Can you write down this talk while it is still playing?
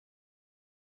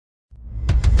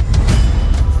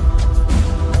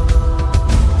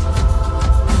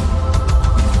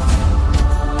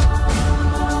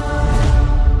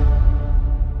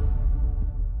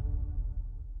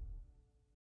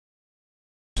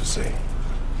say?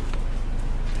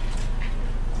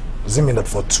 Does it mean that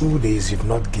for 2 days you've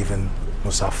not given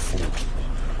Musa food?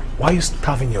 Why are you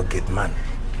starving your gate man?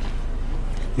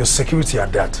 Your security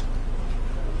at that.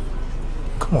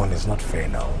 Come on, it's not fair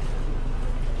now.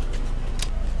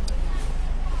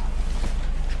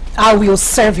 I will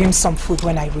serve him some food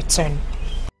when I return.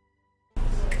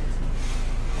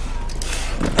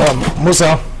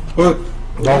 Musa, don't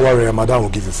worry, madam will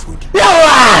give you food.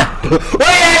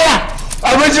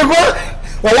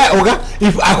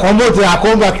 If I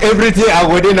come back, everything I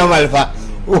go do normal.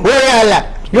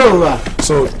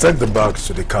 So take the bags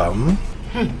to the car.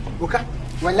 Okay.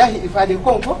 Wallahi, if I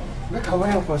come, make a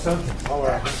way for something.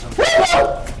 Alright,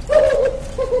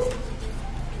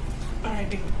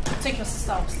 baby. Take your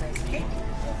sister upstairs, okay?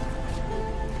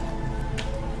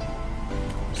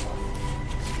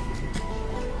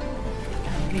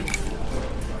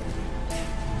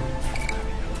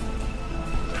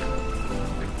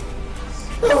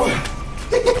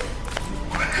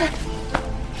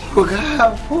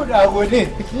 Food I go in.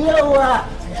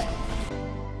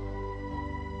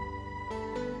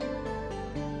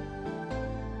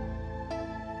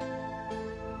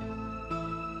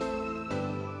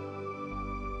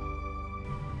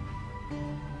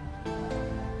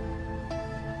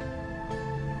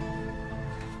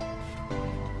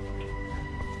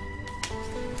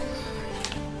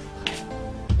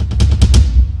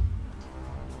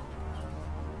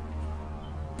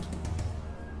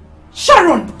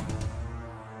 Sharon!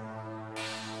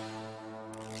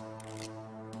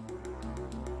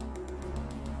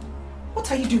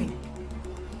 What are you doing?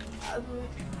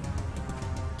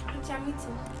 I'm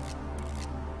eating.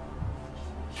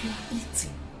 You are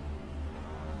eating?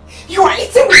 You are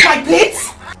eating with my plate?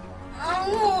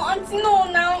 No, Auntie, no,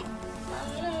 now.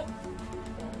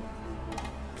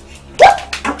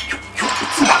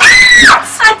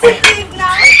 Auntie, please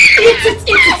now. Eat it,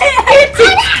 eat it, eat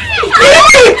it, eat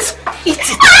it, eat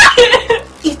it,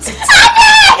 eat it,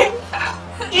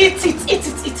 eat it, eat it,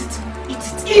 eat it,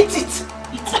 eat it,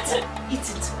 eat it, eat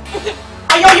it.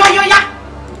 Ayo.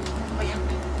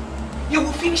 You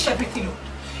will finish everything.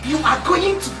 You are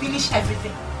going to finish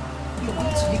everything. You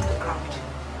want to leave the ground.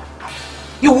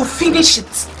 You will finish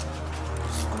it.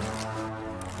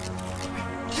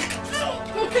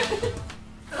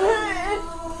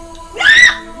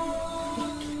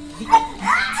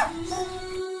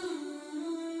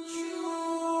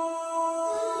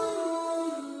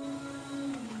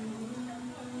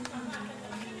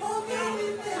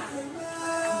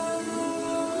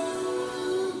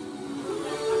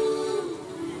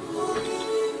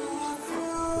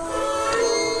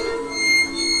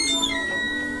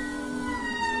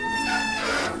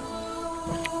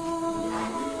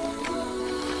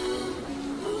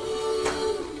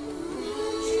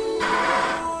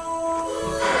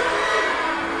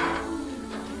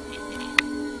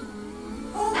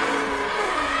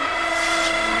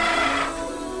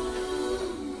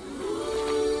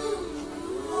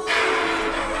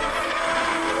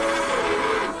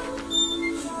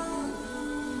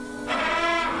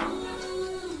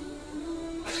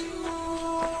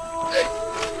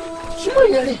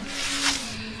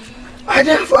 I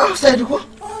didn't for outside go.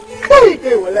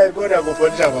 Hey, wallahi, God, I go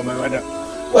for for my madam.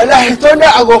 Wallahi, thunder,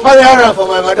 I go find her for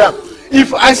my madam.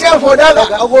 If I say for that,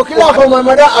 I go kill her for my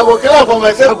madam. I go kill her for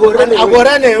myself. I go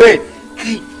run away.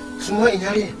 Hey, small in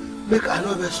here, make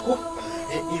another school.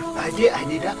 If I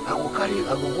did that, I go carry,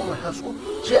 I go go my house school.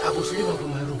 Say I go sleep for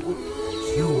my room.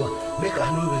 You make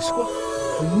another school.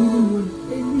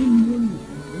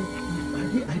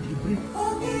 If I did bring, I go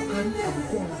carry, I go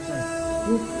go outside.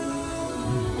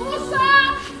 Musa!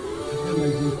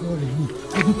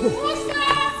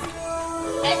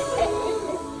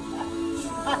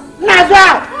 Nazwa!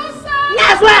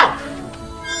 Nazwa!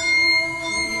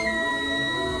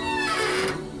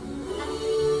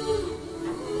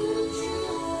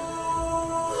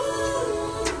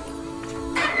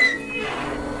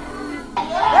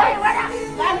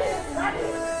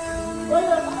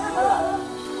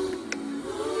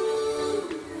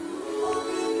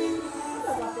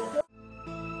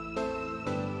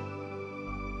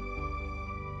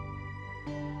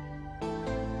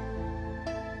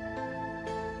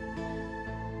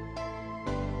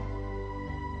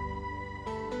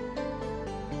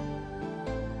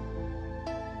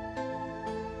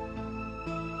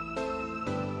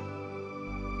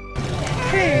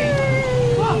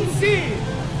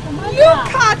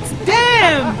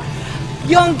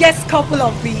 Youngest couple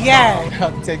of the year.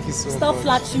 Thank you so much. Stop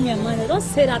flattering me, man. Don't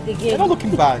say that again. You're not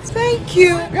looking bad. Thank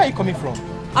you. Where are you coming from?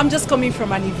 I'm just coming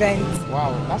from an event.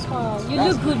 Wow, that's good. Oh, you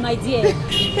look good, my dear.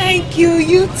 Thank you,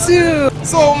 you too.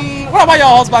 So, what about your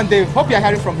husband, Dave? Hope you're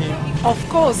hearing from him. Of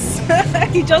course.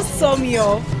 He just saw me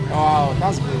off. Wow,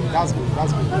 that's good, that's good,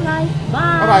 that's good. Alright,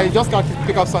 bye. Alright, just gotta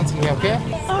pick up something here, okay?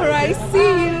 Alright,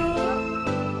 see you.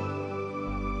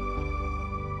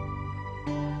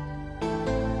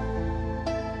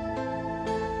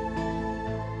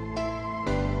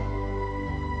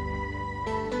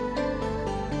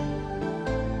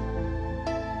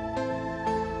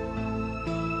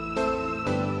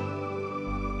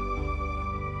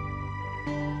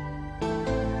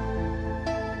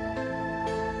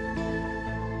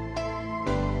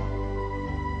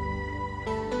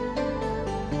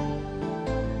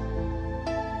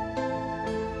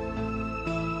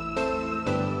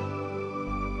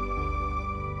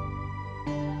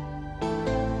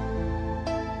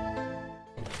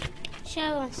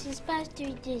 Sharon, since past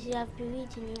 3 days you have been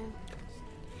reading now.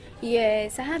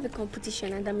 Yes, I have a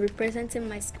competition and I'm representing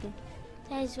my school.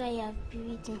 That is why you have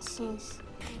been reading since.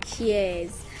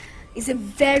 Yes, it's a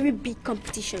very big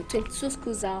competition. 22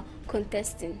 schools are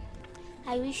contesting.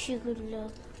 I wish you good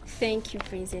luck. Thank you,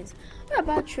 Princess. What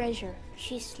about Treasure?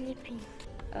 She's sleeping.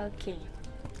 Okay,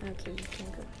 okay, you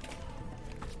can go.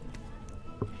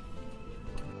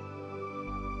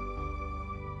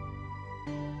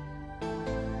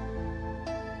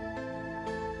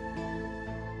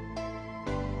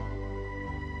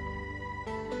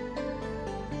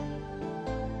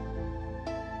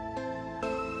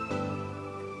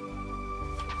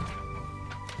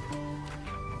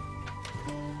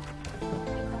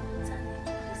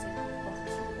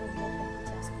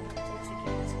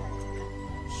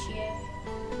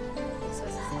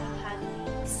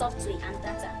 Software and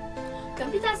data.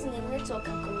 Computers in a network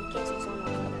can communicate with one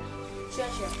another.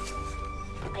 Treasure.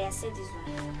 I said this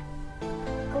one.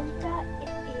 Computer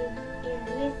in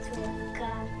network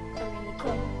can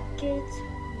communicate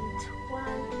with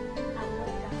one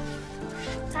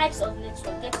another. Types of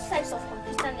network. The two types of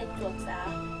computer networks are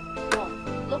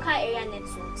 1. Local area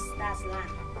networks, that's LAN,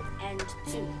 and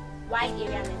 2. Wide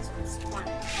area networks, 1.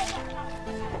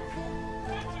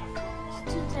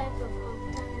 2 types of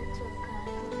computer network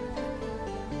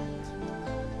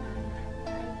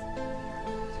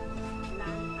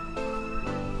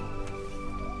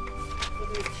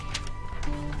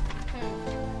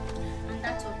And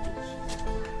that's okay.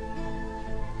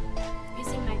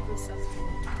 Using Microsoft.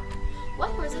 What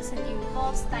processing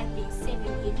involves typing,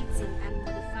 saving, editing, and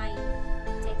modifying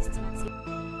text material?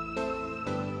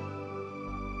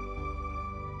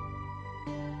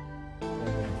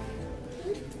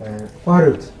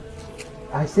 Farut,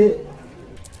 I say,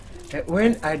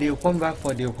 when I do come back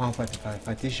for the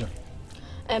competition?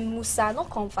 Musa, not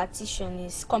competition,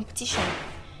 is competition.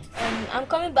 I'm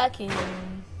coming back in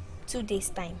 2 days'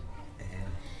 time.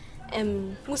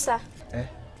 Musa, I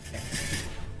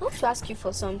want to ask you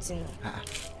for something.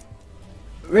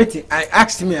 Wait, I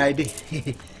asked me, I did.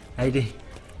 I did.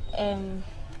 Can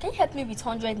you help me with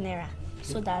 100 naira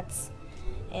so that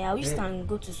I wish can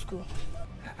go to school?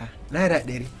 Naira,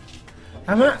 Derry.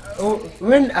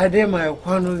 When I did my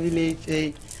Kwano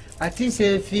village, I think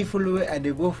say people I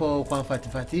dey go for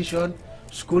competition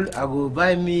school. I go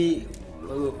buy me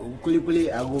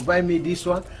kuli, I go buy me this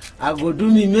one. I go do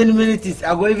me many things.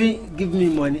 I go even give me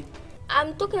money.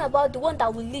 I'm talking about the one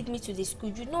that will lead me to the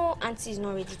school. You know, Auntie is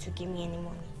not ready to give me any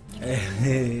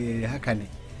money. How can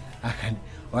I?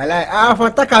 Well, I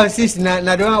for take our sis na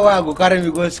the one where I go carry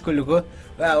me go school go.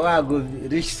 Where I go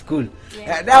reach school.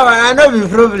 Yeah. That one I no be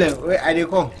problem. Where I dey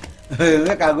come.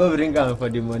 Make I go bring am for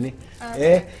the money.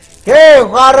 Hey,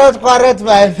 quarret,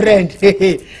 my friend.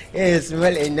 Hey,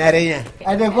 smell in Nigerian.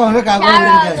 I dey come make I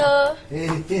go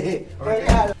bring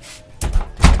am.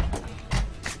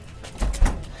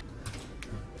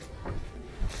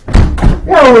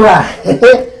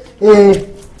 Yeah,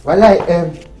 Walai,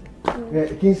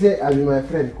 can you say I'll be my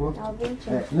friend?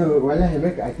 No, Walai,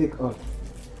 make I take off.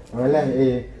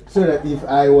 Walai, so that if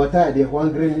I water the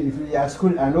hungry, if you are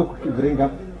school, I know could bring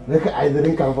up. Make I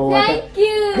drink up for water. Thank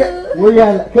you.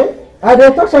 Okay? I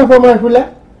don't talk some for my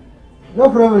fula. No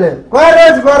problem.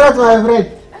 Quarret, my friend.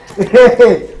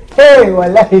 Hey,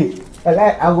 Walai,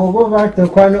 I will go back to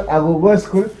Kwano, I will go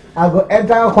school, I will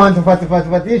enter Kwano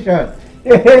participation.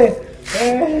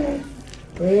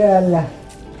 Yalla,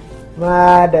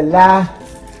 madalla.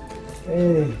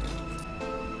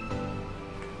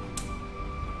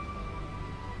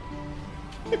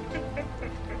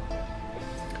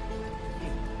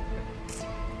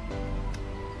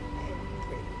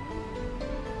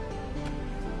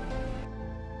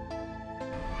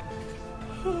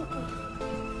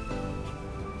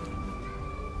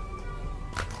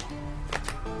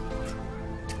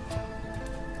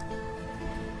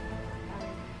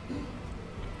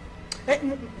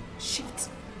 No, shift.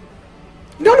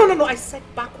 No, I said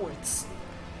backwards.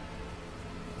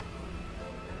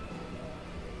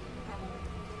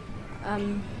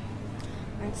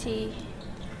 Auntie,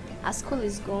 our school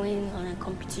is going on a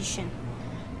competition,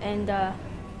 and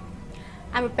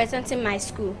I'm representing my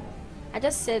school. I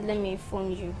just said let me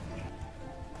inform you.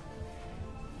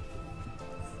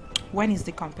 When is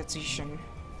the competition?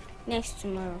 Next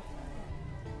tomorrow.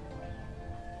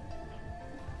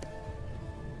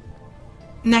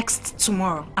 Next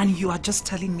tomorrow, and you are just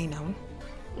telling me now?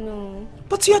 No.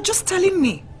 But you are just telling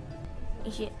me.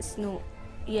 Yes, no.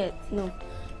 Yeah, no.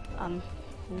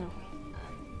 No.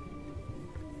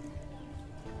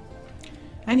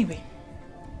 Anyway,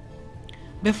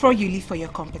 before you leave for your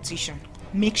competition,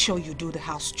 make sure you do the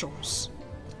house chores.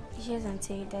 Yes,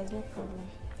 Auntie, there's no problem.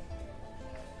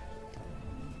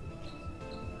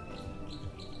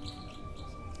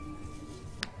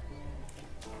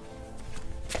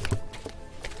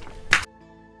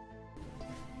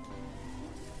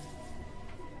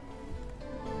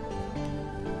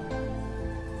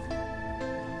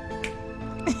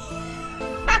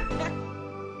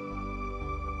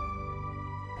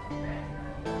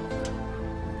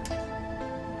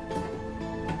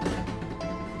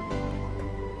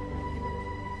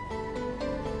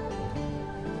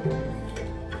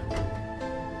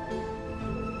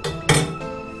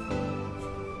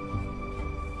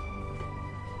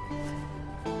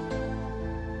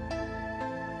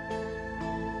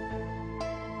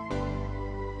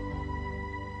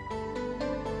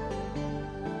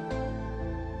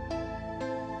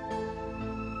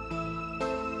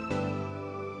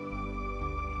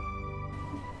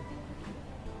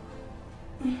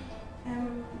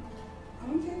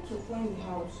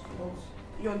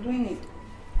 You're doing it.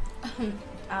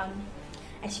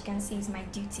 As you can see, it's my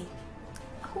duty.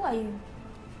 Who are you?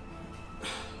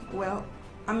 Well,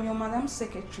 I'm your madam's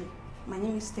secretary. My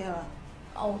name is Stella.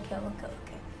 Oh, okay.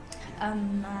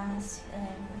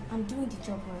 I'm doing the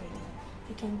job already.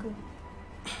 You can go.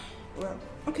 Well,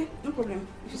 okay, no problem,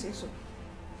 if you say so.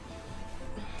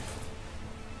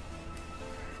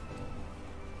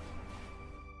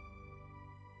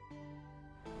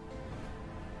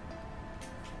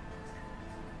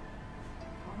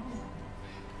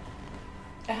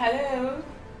 Hello.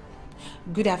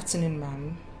 Good afternoon,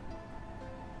 ma'am.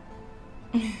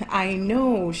 I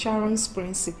know, Sharon's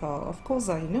principal. Of course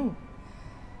I know.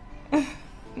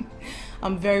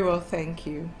 I'm very well, thank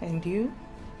you. And you?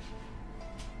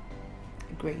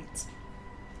 Great.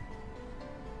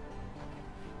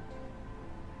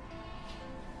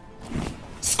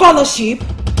 Scholarship?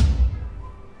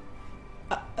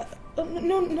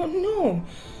 No.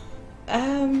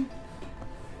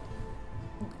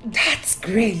 That's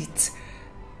great.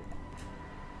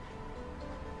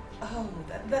 Oh,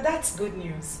 that's good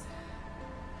news.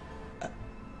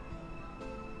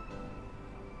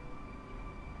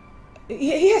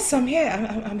 Yes, I'm here.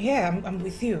 I'm here. I'm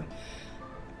with you.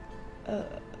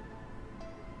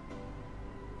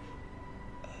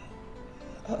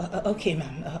 Okay,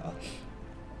 ma'am.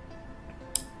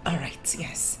 All right.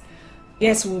 Yes.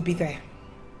 Yes, we'll be there.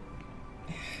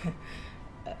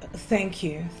 Thank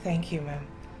you, ma'am.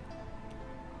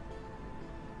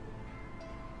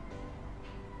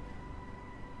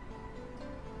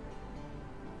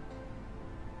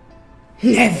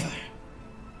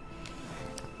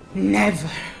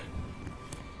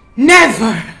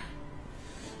 Never.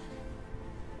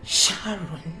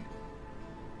 Sharon.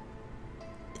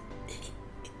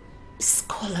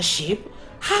 Scholarship?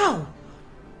 How?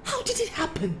 How did it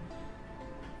happen?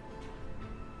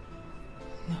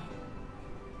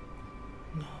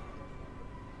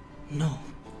 No.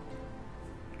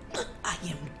 I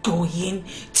am going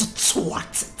to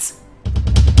thwart it.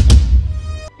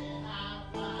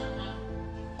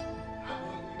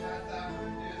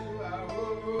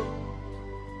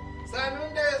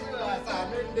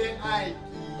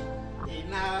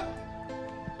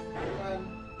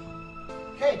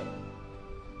 Hey,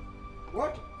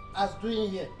 what is doing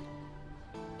here?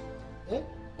 Eh?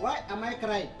 Why am I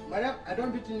crying? Madam, I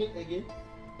don't beat it again.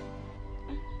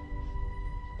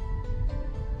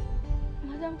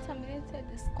 Madam terminated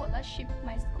the scholarship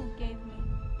my school gave me.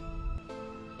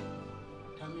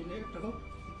 Terminator?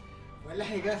 Well,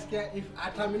 I guess if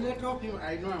I terminate him,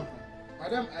 I know him.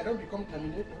 Madam, I don't become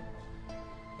terminator.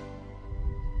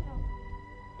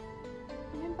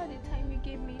 Remember the time you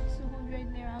gave me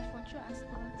 200 naira for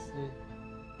transport?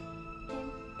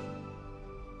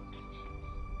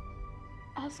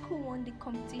 Our school won the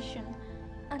competition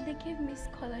and they gave me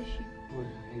scholarship.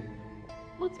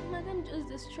 But madam just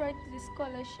destroyed the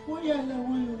scholarship.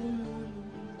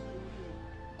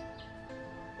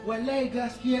 Wallahi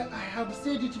gaskiya, I have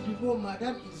said it before,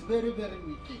 madam is very, very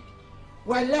wicked.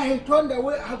 Wallahi, turn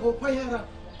away, I go fire up.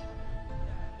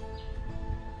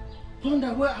 Turn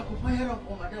away, I go fire up,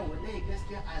 oh madam, wallahi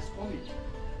gaskiya is coming.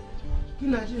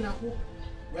 Kina ji na ko?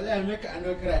 Wallahi make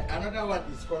another cry, another one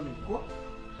is coming, ko?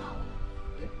 How?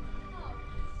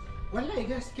 Wallahi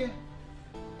gaskiya.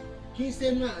 Kin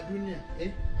say na a duniya,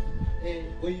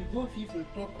 Oyibo people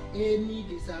talk, any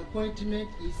disappointment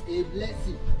is a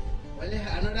blessing.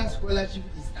 Wallahi another scholarship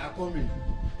is coming.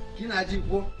 Kina ji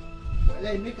ko?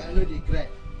 Wallahi make I know they cry.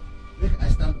 Make I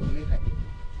stand up, make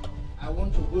I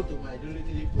want to go to my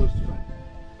dormitory post one.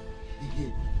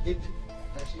 That's it.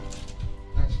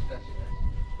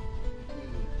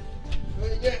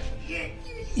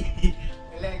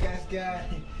 Wallahi gaskiya.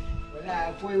 Wallahi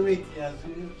akwai weight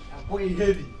yanzu, akwai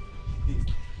heavy.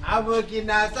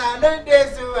 Abokina sanun da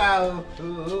zuwa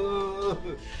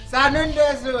sanun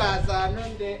da zuwa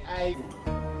sanun da aiki.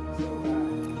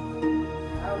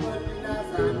 Abokina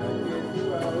sanun da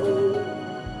zuwa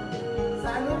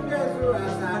sanun da zuwa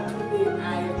sanun da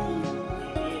aiki.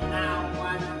 Ina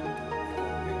kwana.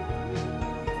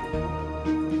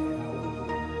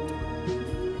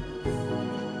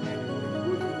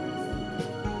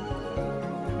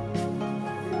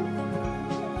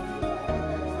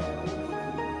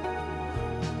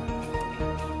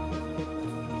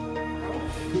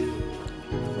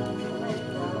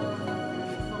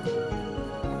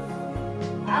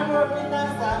 Abokina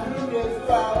sanun da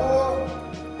zuwa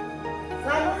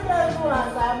sanun da zuwa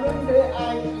sanun da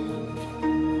aiki.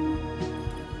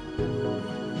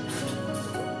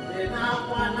 Ina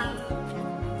kwana.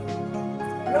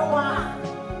 Yawa.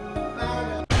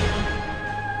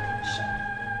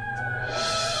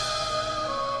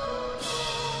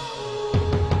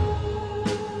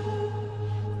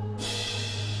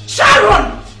 Sharon!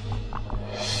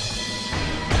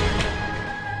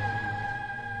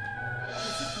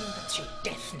 You're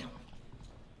deaf now.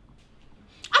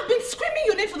 I've been screaming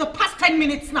your name for the past 10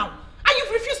 minutes now, and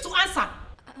you've refused to answer.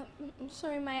 I'm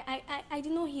sorry, I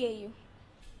did not hear you.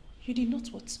 You did not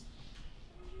what?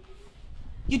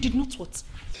 You did not what?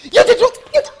 You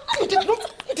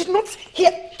did not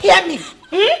hear me.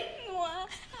 No,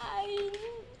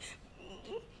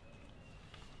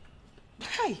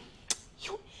 Hi,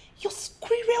 your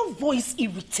squirrel voice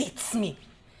irritates me.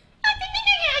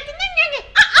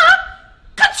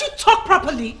 Can't you talk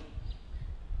properly?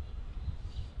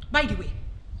 By the way,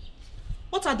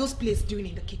 what are those plates doing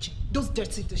in the kitchen? Those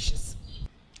dirty dishes?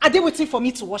 Are they waiting for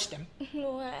me to wash them?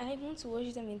 No, I want to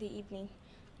wash them in the evening.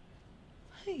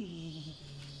 Hey,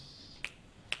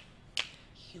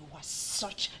 you are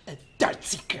such a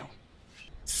dirty girl.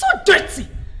 So dirty!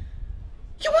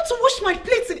 You want to wash my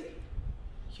plates in...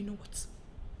 You know what?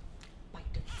 By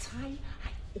the time I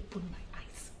open my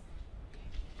eyes,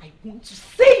 I want to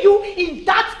see you in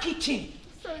that kitchen.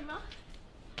 Sorry, ma.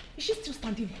 Is she still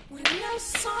standing there? We are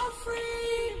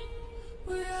suffering,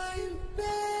 we are in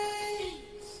pain.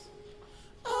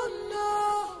 Oh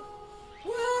no,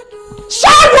 where do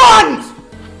Sharon!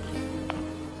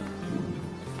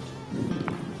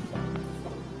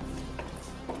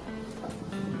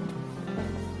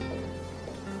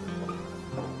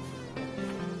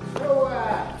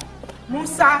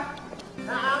 Musa.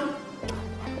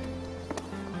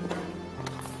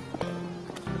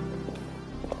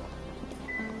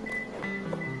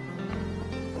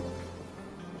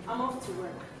 I'm off to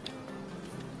work.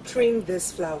 Trim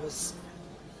these flowers.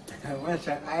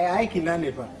 I can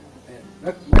never.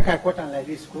 Look at cotton like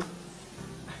this, cool.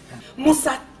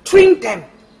 Musa, trim them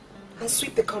and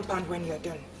sweep the compound when you're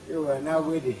done. You are now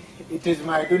ready. It is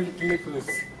my duty close.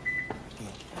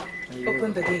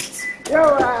 Open the gate. You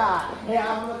are.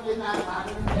 I'm looking at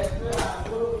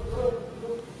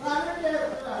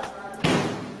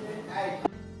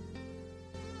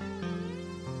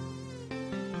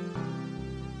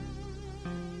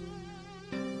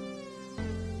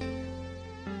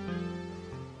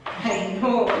I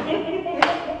know.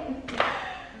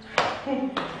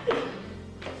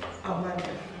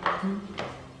 Amanda,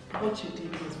 what you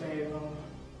did was very wrong.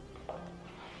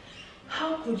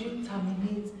 How could you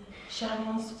terminate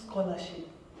Sharon's scholarship?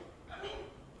 I mean,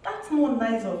 that's not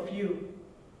nice of you.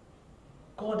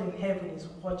 God in heaven is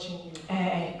watching you.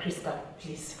 Krista,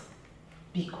 please,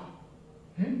 be calm.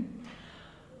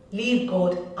 Leave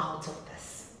God out of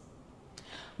this.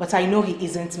 But I know he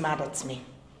isn't mad at me.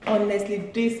 Honestly,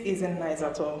 this isn't nice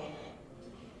at all.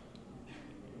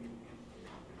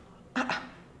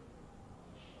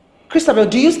 Christabel,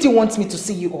 do you still want me to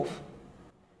see you off?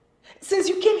 Since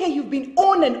you came here, you've been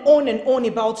on and on and on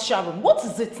about Sharon. What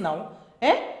is it now?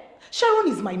 Sharon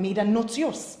is my maid and not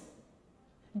yours.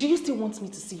 Do you still want me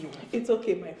to see you? It's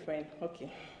okay, my friend.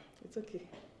 Okay. It's okay.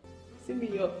 See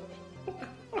me up.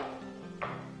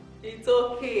 It's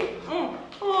okay. Oh,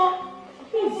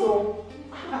 so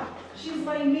she's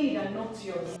my maid and not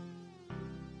yours.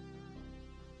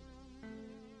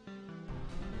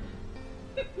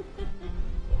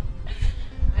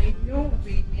 I know,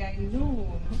 baby, I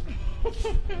know.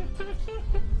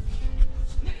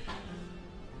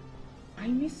 I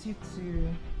miss you too.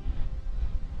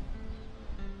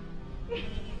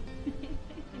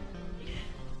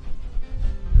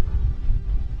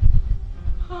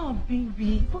 Oh,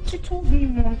 baby, but you told me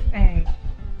one thing.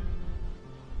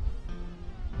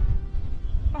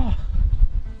 Oh.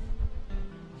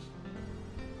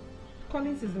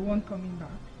 Collins is the one coming back.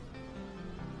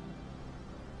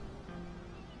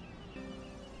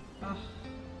 Ah.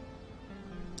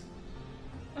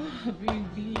 Oh,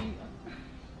 baby.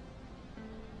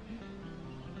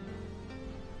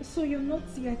 So you're not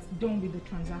yet done with the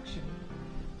transaction?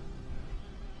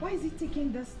 Why is it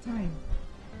taking this time?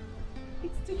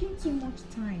 It's taking too much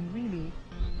time, really.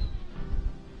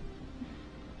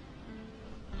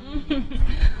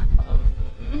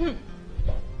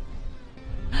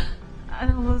 I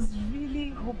was really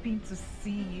hoping to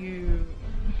see you.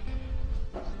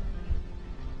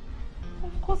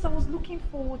 Of course, I was looking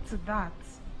forward to that.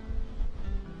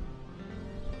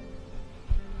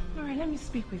 Alright, let me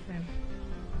speak with him.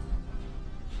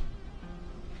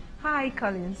 Hi,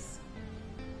 Collins.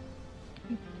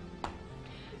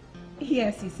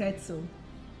 Yes, he said so.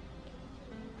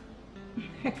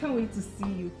 I can't wait to see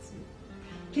you too.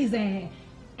 Please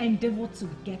endeavor to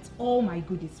get all my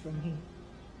goodies from him.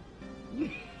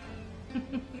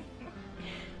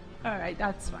 Alright,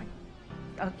 that's fine.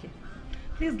 Okay.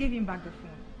 Please give him back the phone.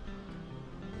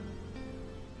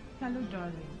 Hello,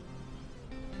 darling.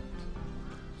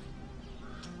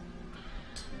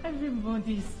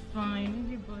 Everybody's fine.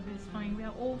 Everybody's fine. We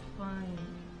are all fine.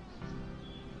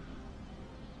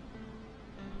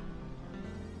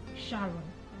 Sharon.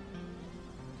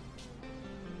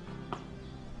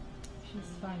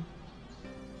 She's fine.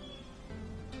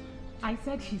 I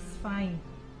said she's fine.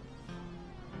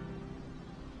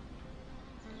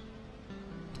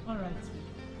 Alright, alright.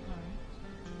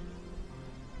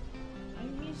 I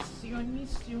miss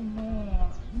you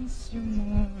more.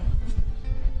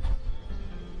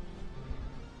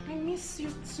 I miss you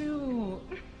too.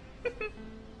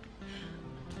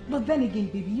 But then again,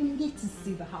 baby, you need to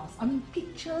see the house. I mean,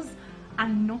 pictures are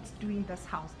not doing this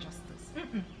house justice.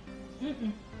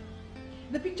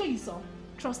 The picture you saw,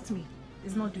 trust me,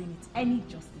 is not doing it any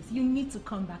justice. You need to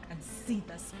come back and see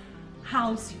this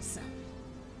house yourself.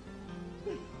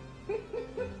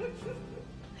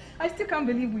 I still can't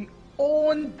believe we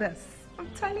own this. I'm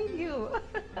telling you.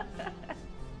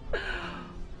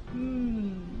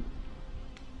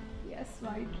 Yes, my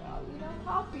darling, I'm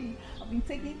happy. I've been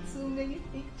taking too many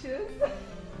pictures.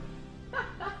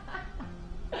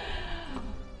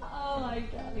 Oh, my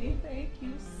darling, thank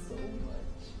you so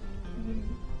much.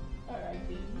 All right,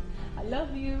 baby. I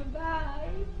love you. Bye.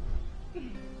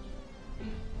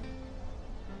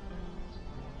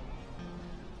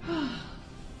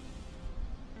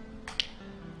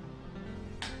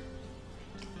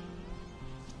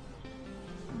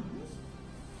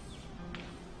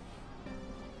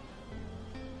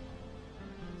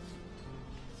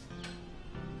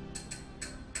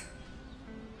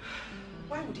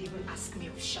 Why would you even ask me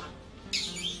of Sharon?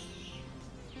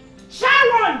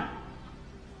 Sharon!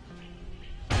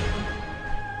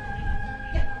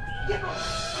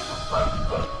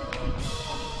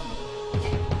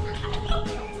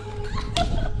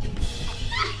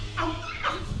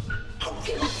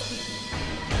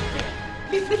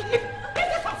 Leave this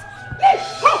house! Leave!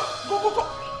 Go!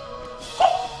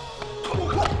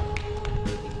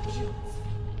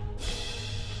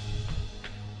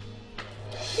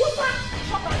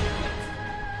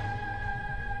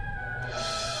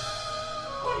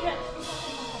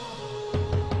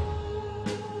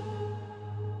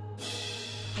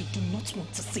 I do not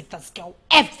want to see this girl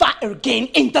ever again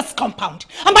in this compound.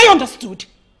 Am I understood?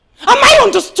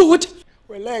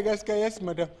 Well, yes,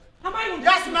 madam. Am I understood?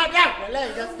 Yes, madam. Well,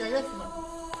 yes, madam.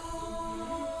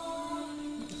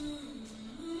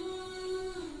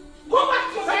 Go back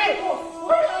to your house.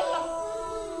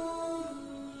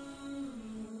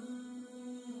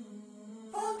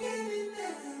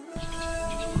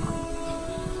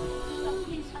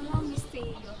 Please allow me to stay in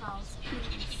your house,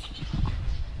 please.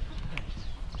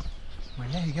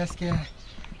 Well, gaskiya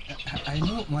I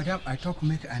know, madam. I talk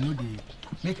make I know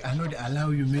the allow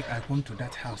you make I come to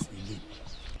that house again.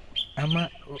 Ama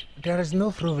there is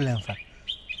no problem, fa.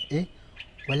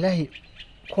 Wallahi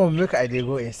Come, make I dey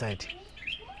go inside.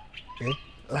 Eh?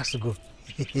 Let's go.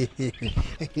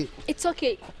 It's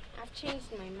okay. I've changed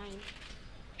my mind.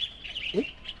 Eh?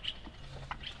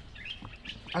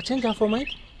 I change am for mind?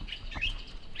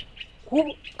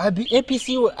 Who I be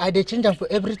APC? I dey change am for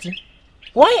everything.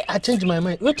 Why I change my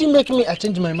mind? What make me I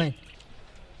change my mind?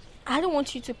 I don't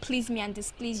want you to please me and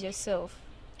displease yourself.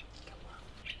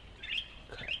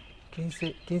 Can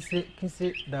say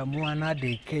that Moana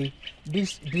dey K.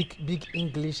 This big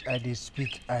English I dey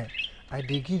speak. I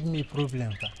dey give me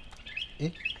problem. Eh?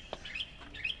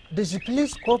 This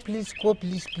please.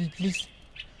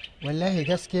 Wallahi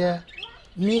gaskiya,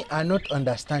 me I not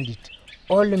understand it.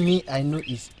 All me I know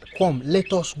is come,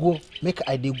 let us go. Make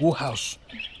I dey go house.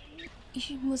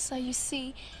 Musa, you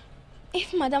see,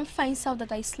 if Madam finds out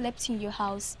that I slept in your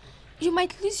house, you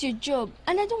might lose your job,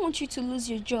 and I don't want you to lose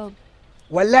your job.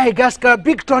 Wallahi gaska,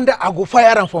 big thunder, I go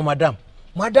fire am for Madam.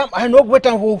 Madam, I no go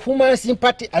time for human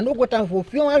sympathy, I no go time for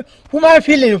human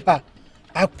feeling.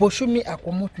 I pursue me, I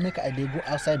come out, make I dey go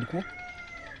outside. Go.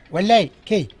 Wallahi,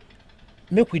 K,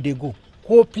 make we dey go.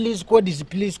 Go please, go this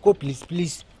please, go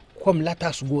please. Come, let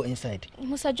us go inside.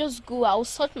 Musa, just go. I'll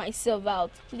sort myself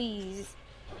out, please.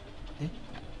 Eh?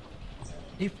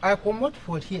 If I come out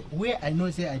for here, where I know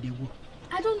say I dey go?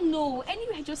 I don't know.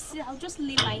 Anyway, I'll just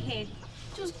lay my head.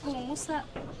 Just go, Musa.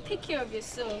 Take care of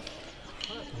yourself.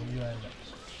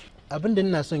 Abin da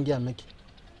ina son gaya miki.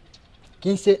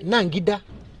 Kin say nan gida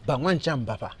ba wancan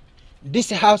ba fa. This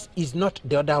house is not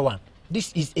the other one.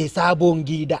 This is a sabon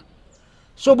gida.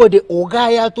 Saboda oga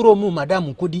ya turo mu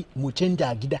madam kudi mu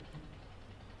canja gida.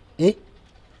 Eh?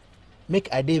 Make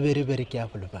I dey very, very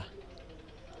careful ba.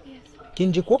 Yes.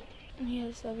 Kin ji ko?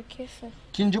 Yes, I'll be careful.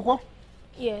 Kin ji ko?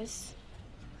 Yes.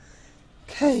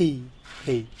 Hey.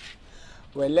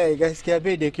 Wallahi gaskiya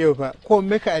bai da kyau fa. Ko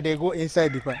make I dey go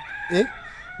inside fa. Eh?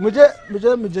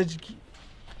 Muje jiki.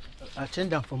 I change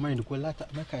them for mind ko lata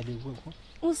make I dey go ko.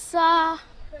 Musa.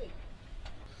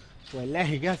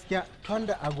 Wallahi gaskiya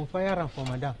tunda I go fire for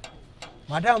madam.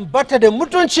 Madam bata da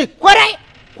mutunci kwarai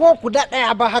ko kuda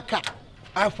daya ba haka.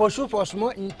 I pursue for small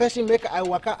in person make I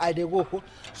waka I dey go ko.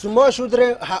 Small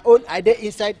children her own I dey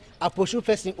inside I pursue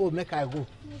person oh make I go.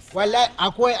 Wallahi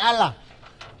akwai Allah.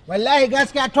 Wallahi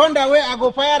gaskiya tunda way I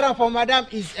go fire for madam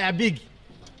is big.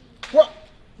 Ko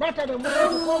bata da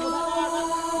mutunci ko kuda daya ba.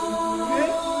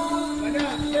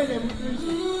 Madam sai da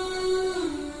mutunci.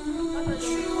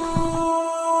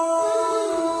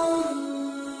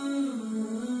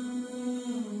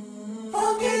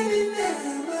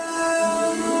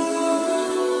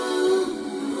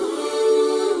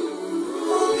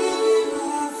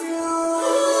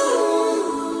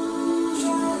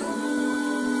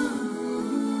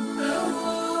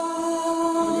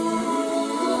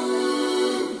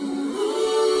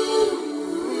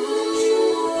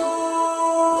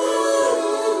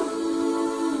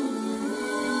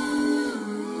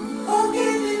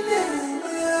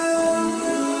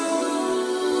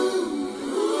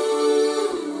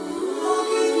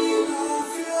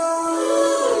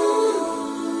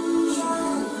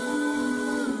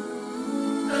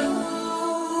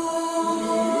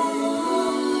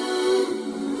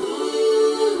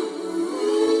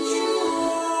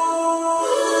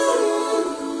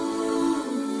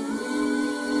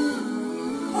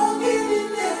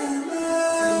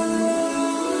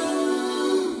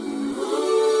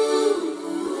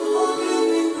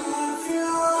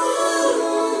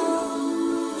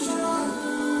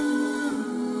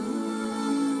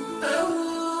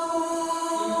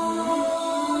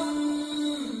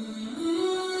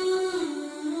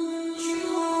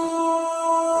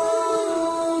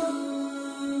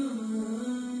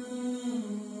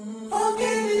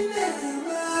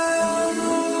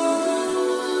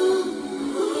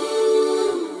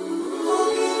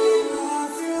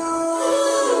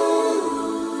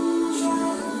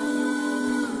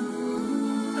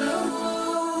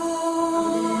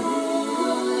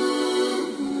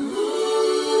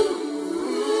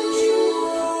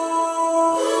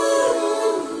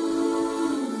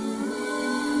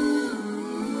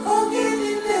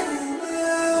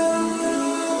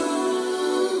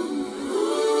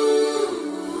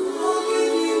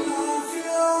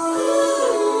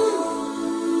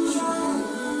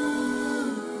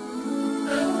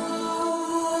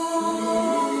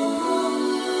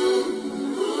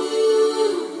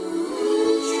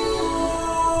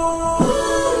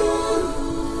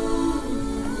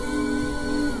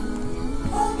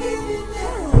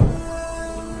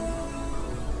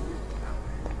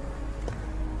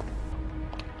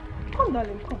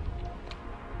 Darling, come.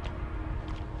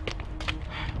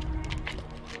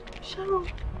 Sharon,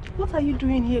 what are you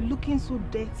doing here looking so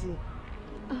dirty?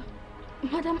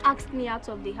 Madam asked me out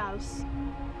of the house.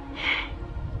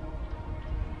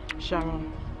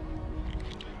 Sharon,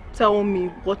 tell me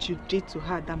what you did to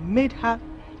her that made her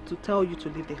to tell you to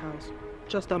leave the house.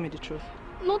 Just tell me the truth.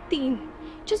 Nothing.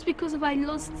 Just because I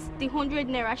lost the 100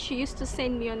 naira she used to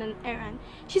send me on an errand,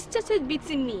 she started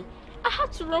beating me. I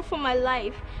had to run for my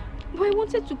life. But I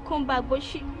wanted to come back, but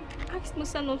she asked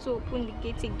Musa not to open the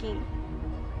gate again.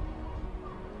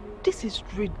 This is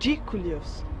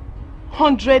ridiculous.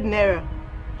 100 naira.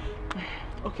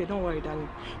 Okay, don't worry, darling.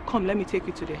 Come, let me take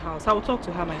you to the house. I will talk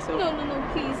to her myself. No,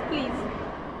 please, please.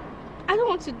 I don't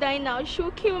want to die now. She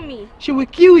will kill me. She will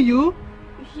kill you?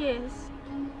 Yes.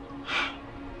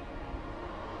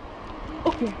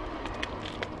 Okay.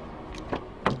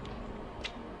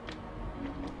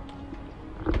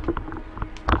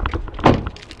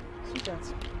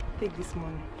 Sweetheart, take this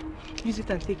money. Use it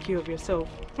and take care of yourself.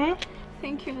 Hmm?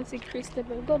 Thank you, Auntie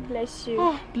Christabel. God bless you.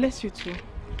 Oh, bless you too.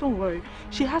 Don't worry.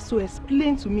 She has to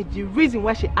explain to me the reason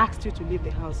why she asked you to leave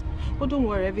the house. But don't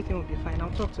worry, everything will be fine. I'll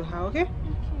talk to her, okay?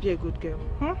 Be a good girl.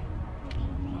 Hmm?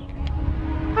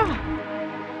 Okay. Ah.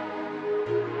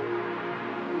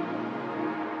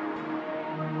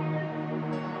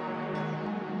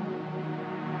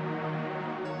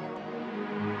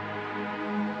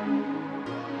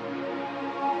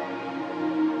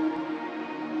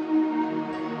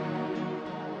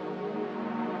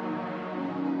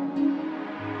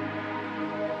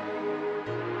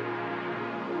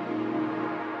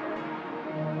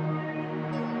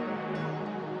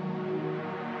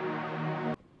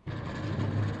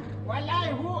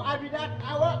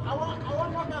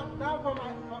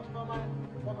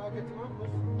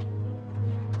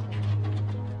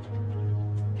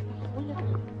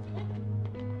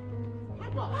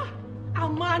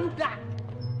 Amanda!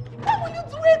 How will you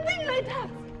do a thing like that?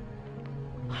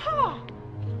 Ha!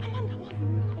 Amanda, what will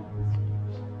you do?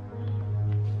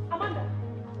 Amanda!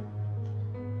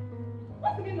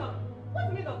 What's the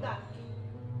meaning of that?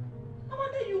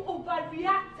 Amanda, you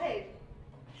overreacted.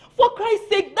 For Christ's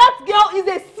sake, that girl is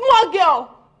a small girl.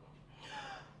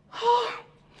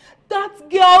 That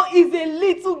girl is a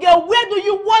little girl. Where do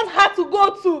you want her to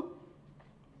go to?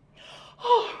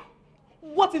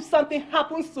 What if something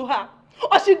happens to her?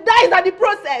 Or she dies at the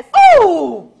process?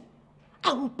 Oh!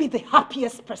 I will be the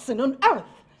happiest person on earth.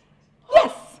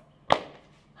 Yes!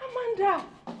 Amanda!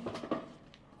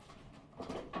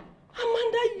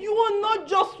 Amanda, you are not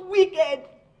just wicked.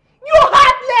 You're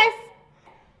heartless!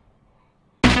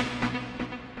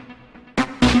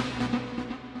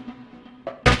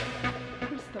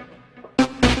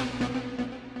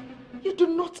 You do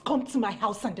not come to my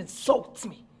house and insult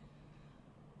me.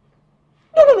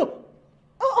 No.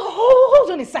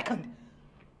 Hold on a second.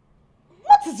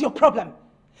 What is your problem?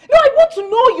 No, I want to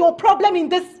know your problem in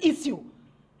this issue.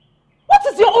 What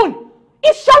is your own?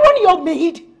 Is Sharon your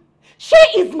maid? She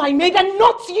is my maid and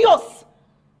not yours.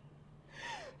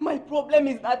 My problem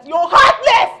is that you're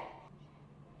heartless!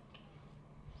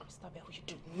 Christabel, you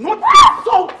do not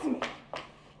insult me.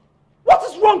 What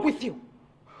is wrong with you?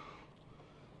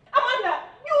 Amanda,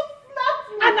 you slapped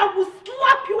me! And I will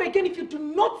slap you again if you do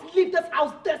not leave this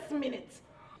house this minute.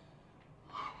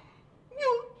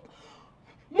 You...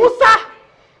 Musa!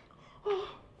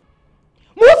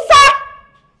 Musa!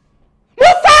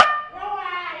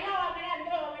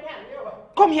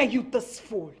 Come here, you this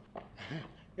fool.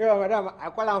 Yo, madam, I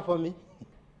call her for me.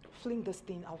 Fling this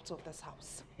thing out of this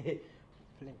house.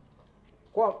 Fling.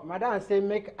 Come, madam say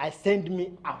make I send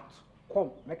me out.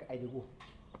 Come, make I go.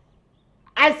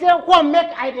 I say come,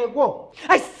 make I go.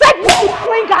 I said you should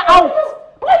fling her out.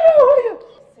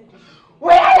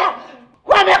 Where are you?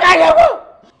 Come, make I go.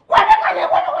 Come, make I go.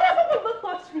 Don't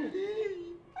touch me.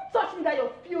 Don't touch me with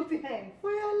your filthy hands.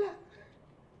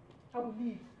 I will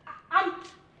leave. And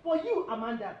for you,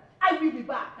 Amanda, I will be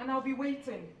back and I'll be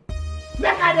waiting.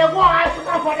 Make I go. I should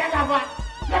come for that guy.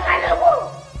 Make I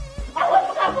go. I want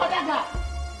to come for that guy.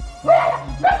 Where are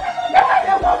you? Make I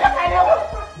go. Make I go.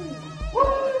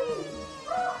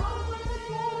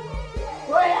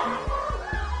 Where are you?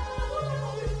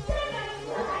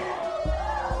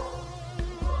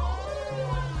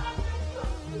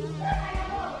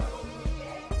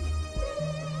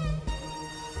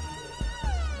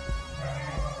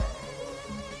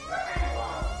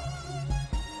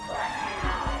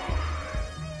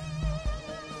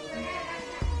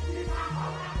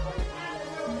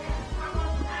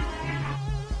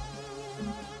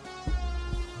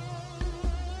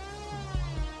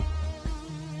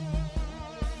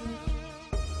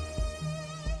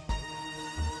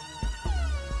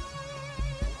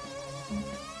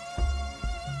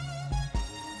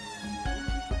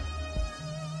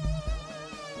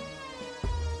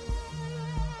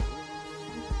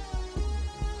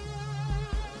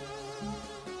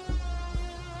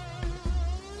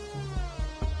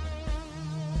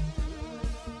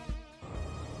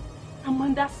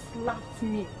 Amanda slapped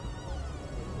me.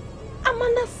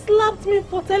 Amanda slapped me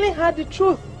for telling her the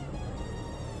truth.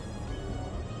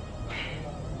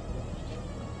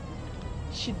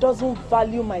 She doesn't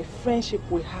value my friendship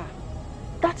with her.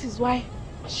 That is why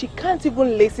she can't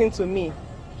even listen to me.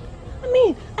 I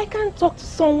mean, I can't talk to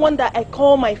someone that I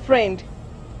call my friend.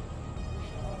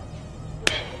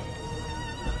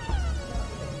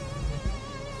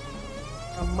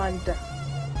 Amanda,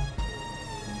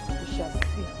 we shall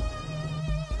see.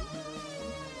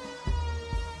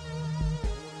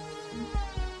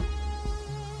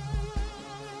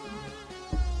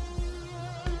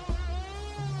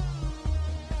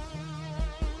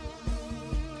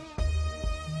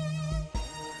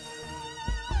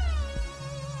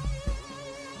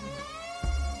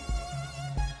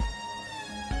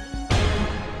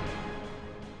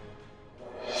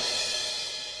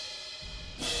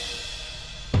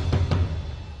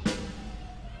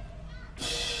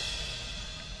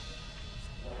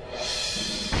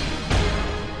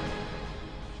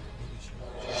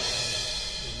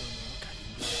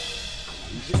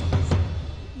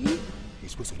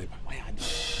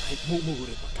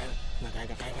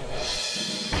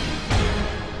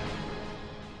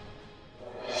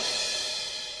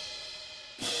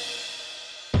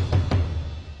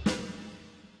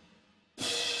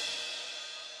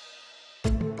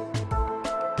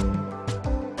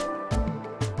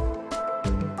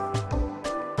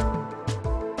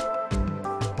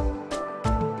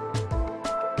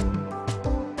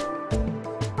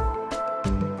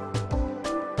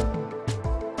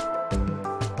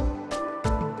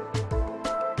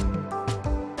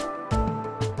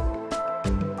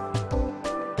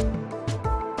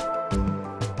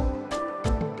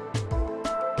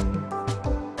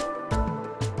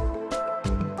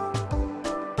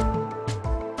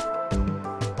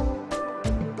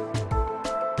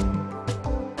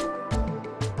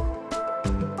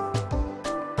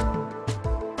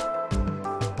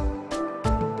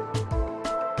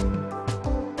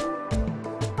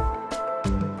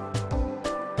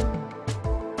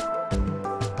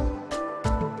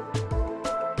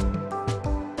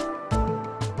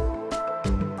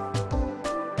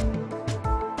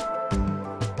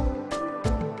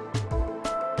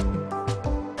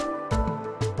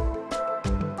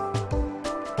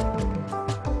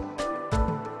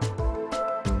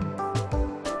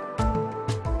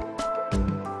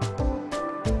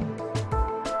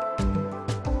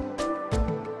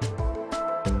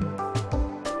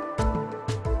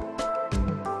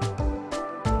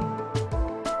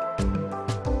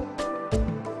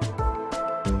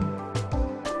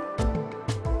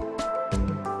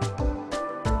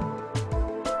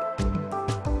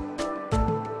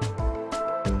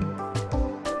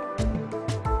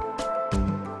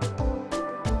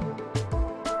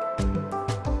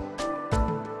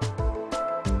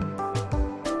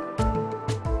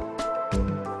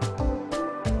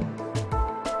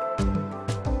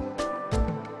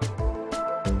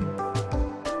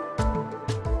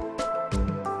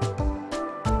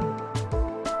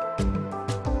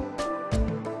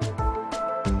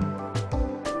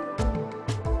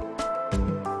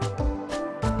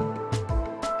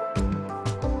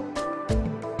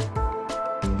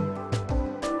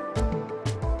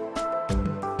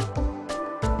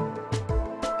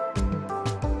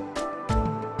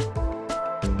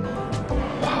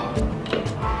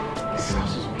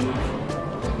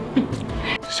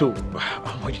 So,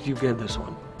 how did you get this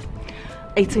one?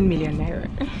 18 million naira.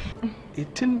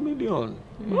 18 million?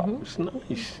 Oh, it's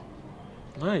nice.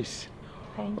 Nice.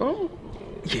 Thank you.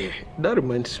 Yeah, that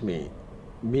reminds me.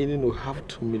 Meaning we have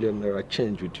 2 million naira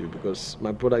change with you because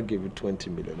my brother gave you 20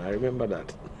 million. I remember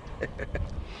that.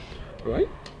 Right?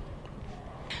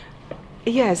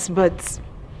 Yes, but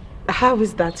how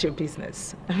is that your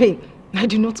business? I mean, I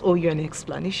do not owe you an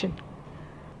explanation.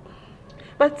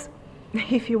 But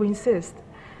if you insist,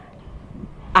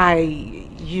 I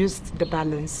used the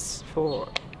balance for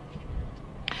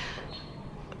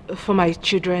my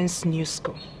children's new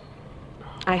school.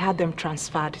 I had them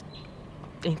transferred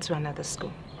into another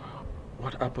school.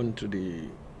 What happened to the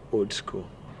old school?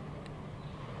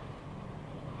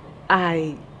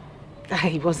 I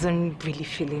wasn't really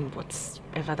feeling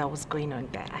whatever that was going on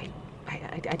there.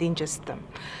 I didn't just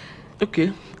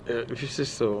Okay, if you say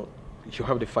so, you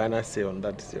have the final say on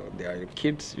that. They are your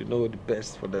kids, you know the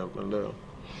best for them.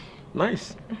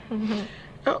 Nice.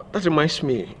 Oh, that reminds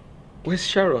me, where's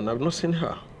Sharon? I've not seen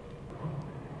her.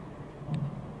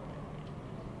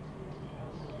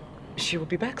 She will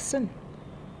be back soon.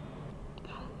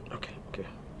 Okay.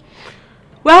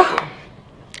 Well,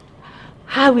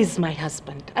 how is my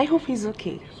husband? I hope he's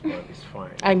okay. He's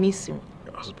fine. I miss him.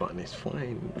 husband is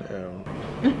fine.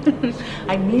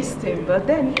 I missed him, but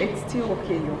then it's still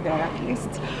okay, Yoga, at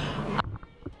least.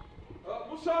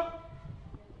 Musa!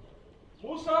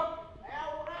 Musa!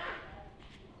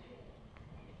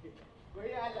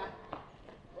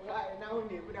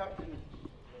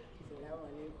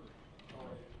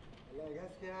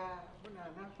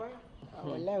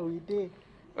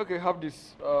 Okay, have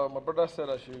this. My brother said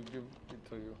I should give it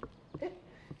to you.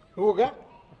 Uga?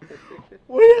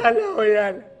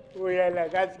 Uyala,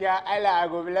 gaskiya Allah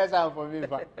go bless am for me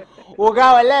fa.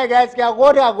 Uga wallahi gaskiya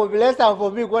God go bless am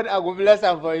for me, God go bless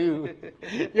am for you.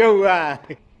 Yawa.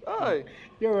 Hi.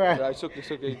 Yawa. Yeah, it's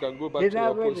okay, you can go back to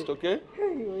your post, okay?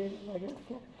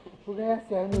 Uga ya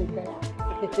sami ka.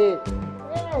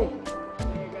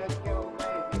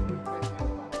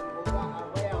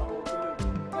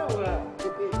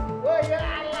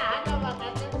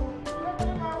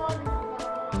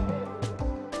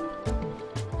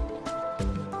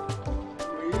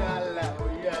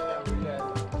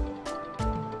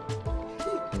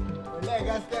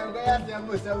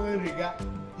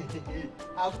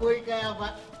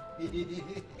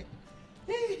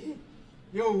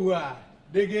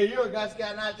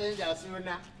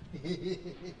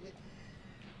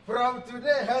 From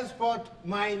today henceforth,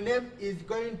 my name is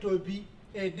going to be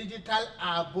a digital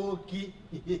aboki.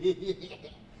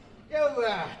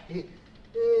 Yawa.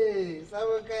 Hey,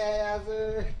 sabon kaya ya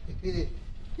zo.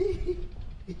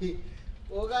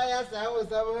 Oga ya samu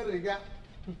sabon riga.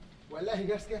 Wallahi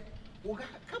gaskiya. Oga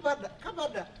kabada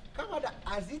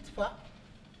as it far.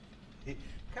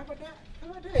 Kabada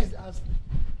is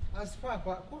as far.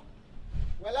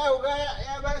 Wallahi oga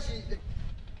ya bashi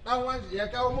dan wani ya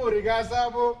kawo mu riga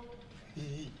sabo.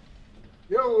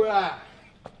 Yawa.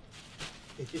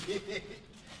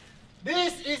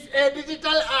 This is a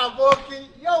digital aboki.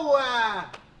 Yawa.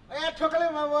 I am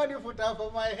talking my money put out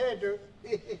for my head.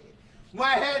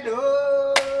 My head,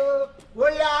 oh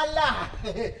la.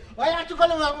 I am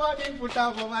talking my money put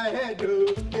out for my head.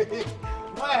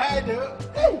 My head,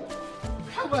 hey,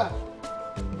 come on.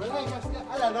 Well, I guess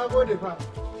I don't know the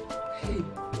hey,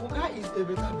 Uga is the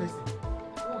better person.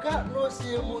 Uga no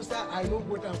see Musa, I know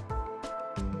what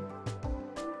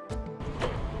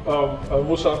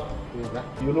Musa,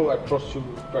 you know I trust you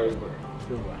very well.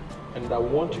 And I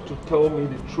want you to tell me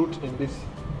the truth in this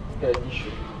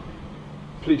issue.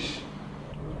 Please,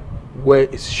 where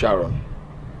is Sharon?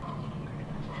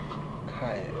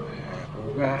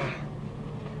 Uga,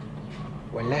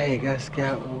 wallahi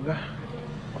gaskiya Uga.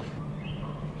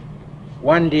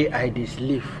 One day I did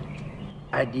sleep.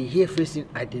 I did hear facing,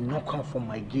 I did not come from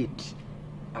my gate.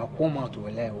 I come out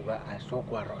wallahi Uga, I saw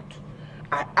Quarot.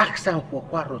 I asked him for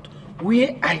Quarot.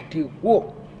 Where I did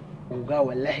go? Uga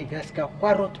wallahi gaskiya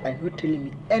Quarot and not telling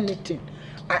me anything.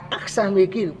 I asked him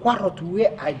again, Quarot,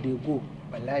 where I did go?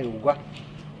 Wallahi Uga.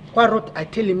 Quarot I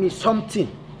telling me something.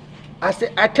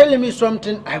 I telling me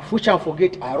something, I push and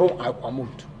forget, I run, I come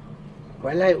out.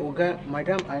 Wallahi Uga,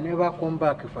 madam, I never come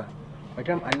back.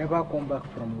 Madam, I never come back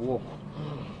from work.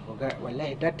 Uga,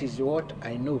 wallahi, that is what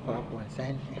I know for one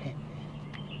sign.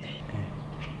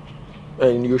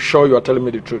 And you sure you are telling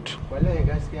me the truth? Wallahi,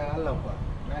 gaskiya Allah ba,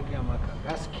 na gaya maka.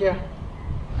 Gaskiya,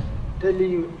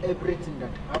 telling you everything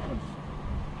that happens.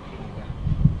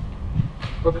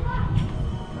 Okay.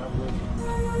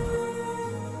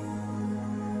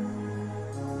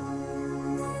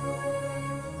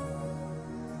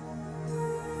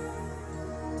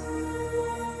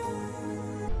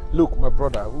 Look, my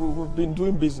brother, we've been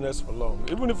doing business for long.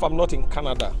 Even if I'm not in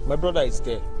Canada, my brother is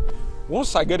there.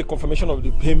 Once I get the confirmation of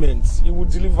the payments, he will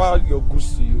deliver your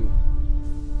goods to you.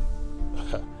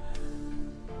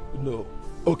 No.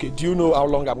 Okay, do you know how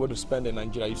long I'm going to spend in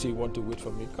Nigeria? You say you want to wait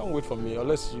for me. Can't wait for me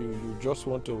unless you just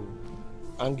want to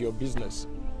hang your business.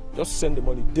 Just send the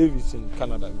money. Dave is in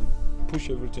Canada. We'll push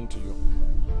everything to you.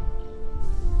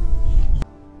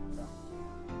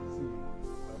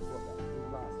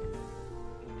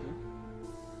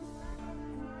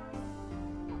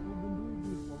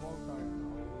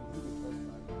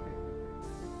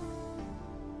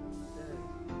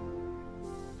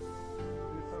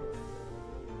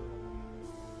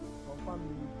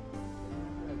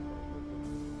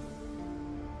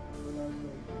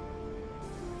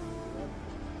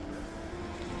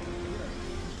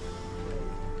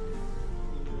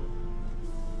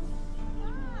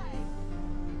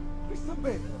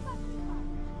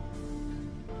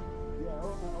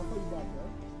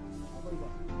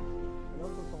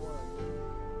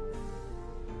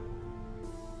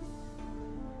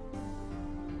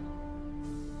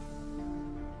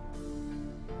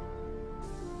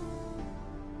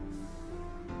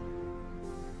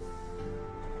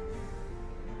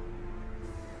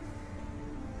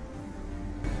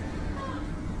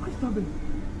 happened?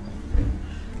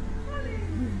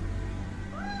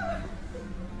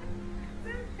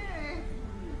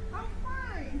 I'm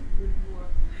fine.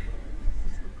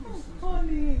 Oh,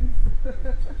 Collins.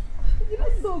 You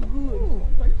look so good. Oh,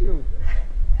 thank you.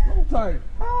 Long time.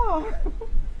 Oh,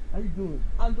 How you doing?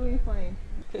 I'm doing fine.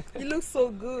 You look so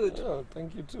good. Oh,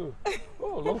 thank you too.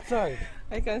 Oh, long time.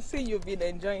 I can see you've been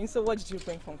enjoying. So what did you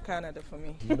bring from Canada for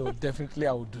me? You know, definitely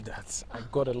I will do that. I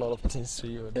got a lot of things for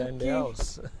you. They're in the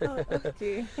house. Oh,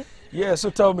 okay. Yeah, so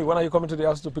tell me, when are you coming to the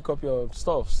house to pick up your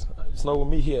stuffs? It's not with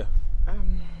me here.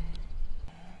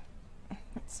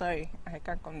 Sorry, I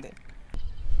can't come there.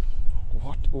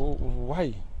 What?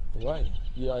 Why? Why?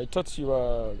 Yeah, I thought you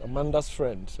were Amanda's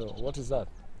friend. So what is that?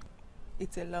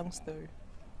 It's a long story.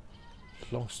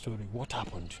 Long story. What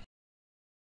happened?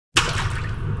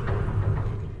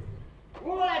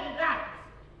 Who let that?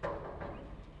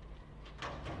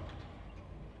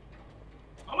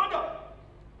 Amanda!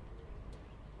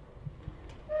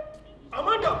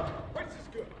 Amanda! Where is this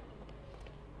girl?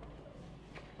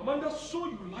 Amanda, so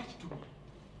you lied to me.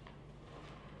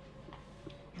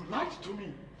 You lied to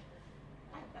me.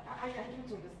 I don't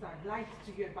understand. Lied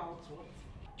to you about what?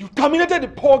 You terminated the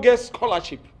poor girl's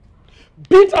scholarship.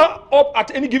 Beat her up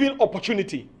at any given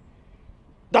opportunity.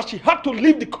 That she had to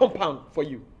leave the compound for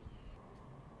you.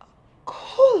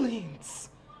 Collins,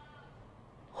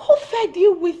 who fed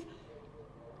you with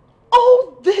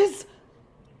all these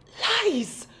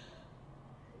lies?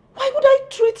 Why would I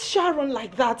treat Sharon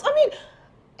like that? I mean,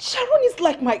 Sharon is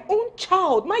like my own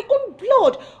child, my own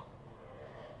blood.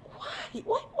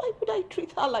 Why would I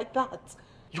treat her like that?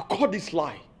 You call this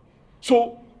lie.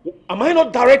 So, am I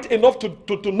not direct enough to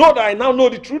know that I now know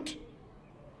the truth?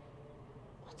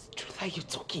 What truth are you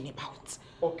talking about?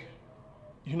 Okay.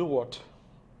 You know what?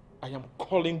 I am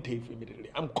calling Dave immediately.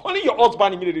 I'm calling your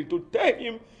husband immediately to tell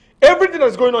him everything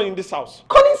that's going on in this house.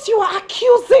 Collins, you are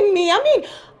accusing me. I mean,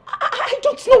 I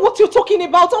don't know what you're talking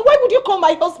about. And why would you call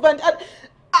my husband? And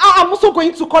I'm also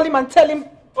going to call him and tell him.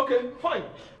 Okay, fine.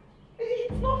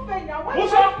 It's not fair now. Why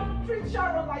Musa! would you treat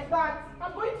Sharon like that?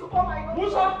 I'm going to call my husband.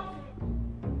 Musa!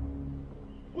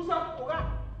 Musa! Oga!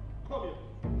 Come here.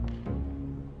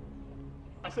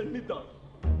 I said, kneel down.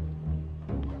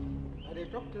 Are they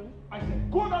talk to me? I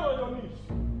said, go down on your knees.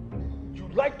 You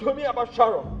lied to me about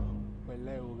Sharon. Well,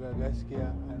 Oga,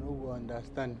 gaskiya, I don't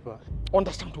understand.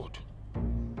 Understand what?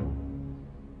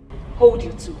 Hold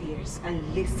your 2 ears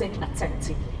and listen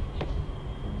attentively.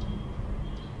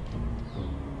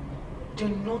 Do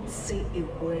not say a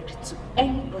word to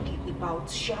anybody about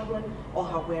Sharon or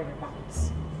her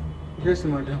whereabouts. Yes,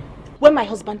 madam. When my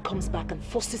husband comes back and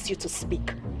forces you to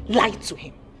speak, lie to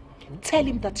him. Tell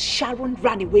him that Sharon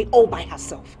ran away all by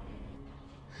herself.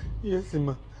 Yes,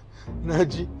 ma.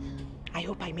 Naji. I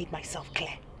hope I made myself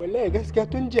clear. Well, gaskiya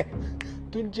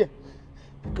tunje.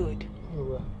 Good.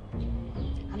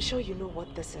 I'm sure you know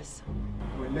what this is.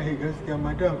 Well, gaskiya,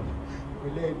 madam.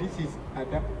 Well, this is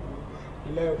Ada.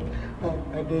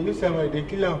 They use some they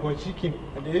kill them for chicken,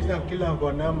 they use them kill them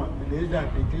for nama, they use them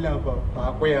to kill them for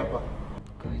aquayapa.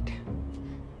 Good.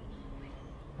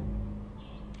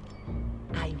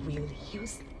 I will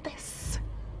use this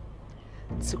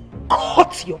to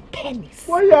cut your penis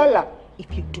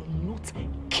if you do not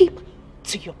keep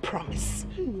to your promise.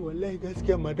 Wallahi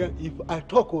gaskiya, madam, if I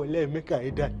talk, wallahi make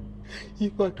I die.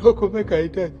 If I talk, make I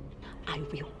die. I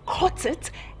will cut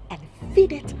it and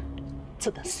feed it to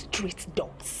the street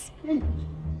dogs.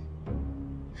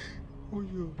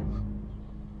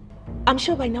 I'm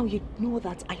sure by now you know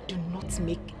that I do not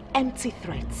make empty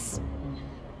threats.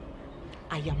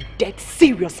 I am dead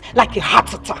serious, like a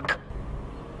heart attack.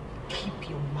 Keep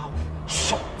your mouth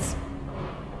shut.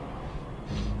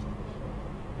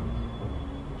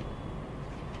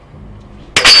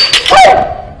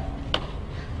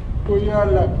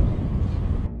 Oyala.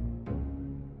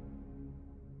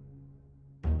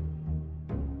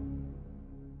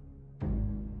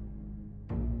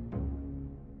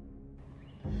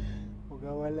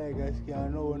 I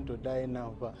don't want to die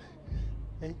now, but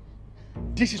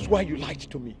this is why you lied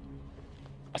to me.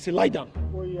 I say lie down.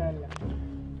 Oyala.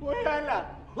 Lie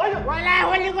down. Wala,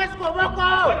 Holy Ghost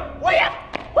Koboko. Waya.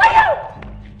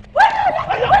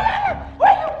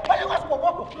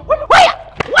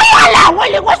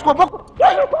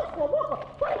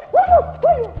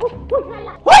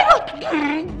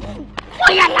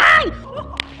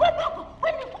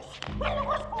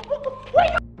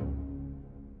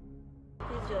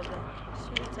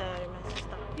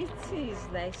 It is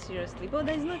like seriously, but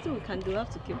there's nothing we can do. We have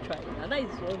to keep trying. And that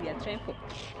is what we are trying for.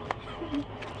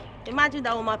 Imagine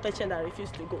that woman patient that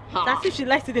refused to go. That's if she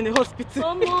likes it in the hospital.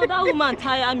 Oh no, that woman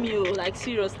tire me, like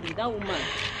seriously, that woman.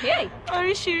 Hey!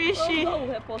 Rishi. Oh, God will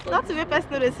help us. Not to be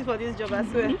personal receipt for this job, I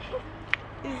swear.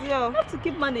 It's your. Have to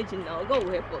keep managing now. God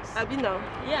will help us. Abi now.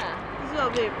 Yeah. It's your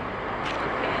babe.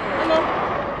 Okay. Hello.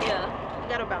 Yeah.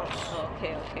 Gotta bounce.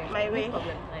 Okay. My way. No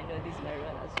problem. I know this is my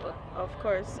run as well. Of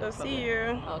course. So see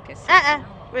you. Okay.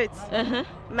 Wait.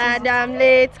 Madam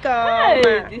late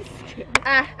comer. Hey,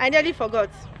 I nearly forgot.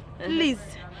 Please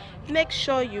make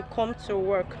sure you come to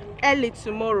work early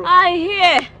tomorrow. I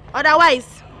hear.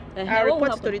 Otherwise, I'll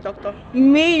report you to the doctor.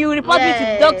 Me? You report me to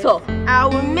the doctor? I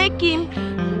will make him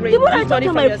reduce money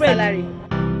from your salary.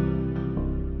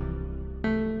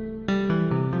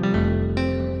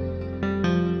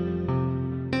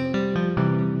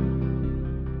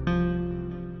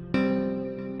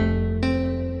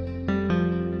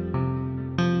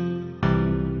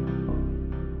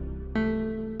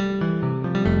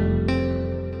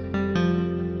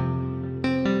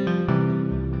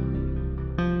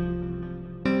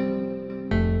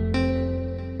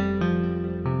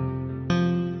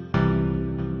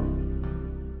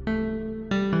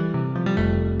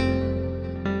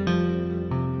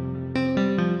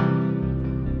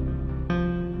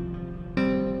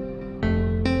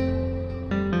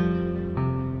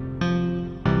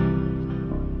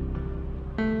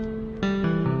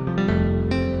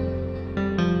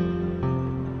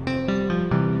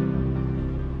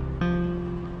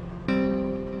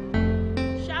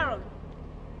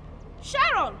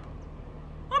 Sharon!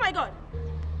 Oh my God!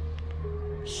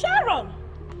 Sharon!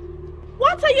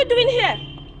 What are you doing here?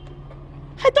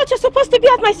 I thought you're supposed to be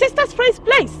at my sister's friend's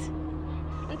place.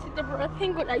 Auntie Deborah,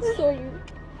 thank God I saw you.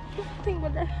 Thank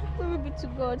God, glory be to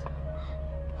God.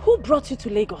 Who brought you to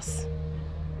Lagos?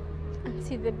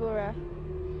 Auntie Deborah,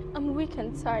 I'm weak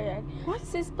and tired. What?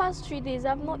 Since past 3 days,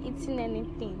 I've not eaten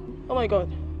anything. Oh my God.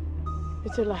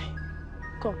 It's a lie.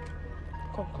 Come.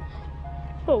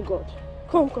 Oh God.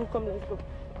 Come, let's go.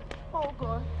 Oh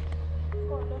God.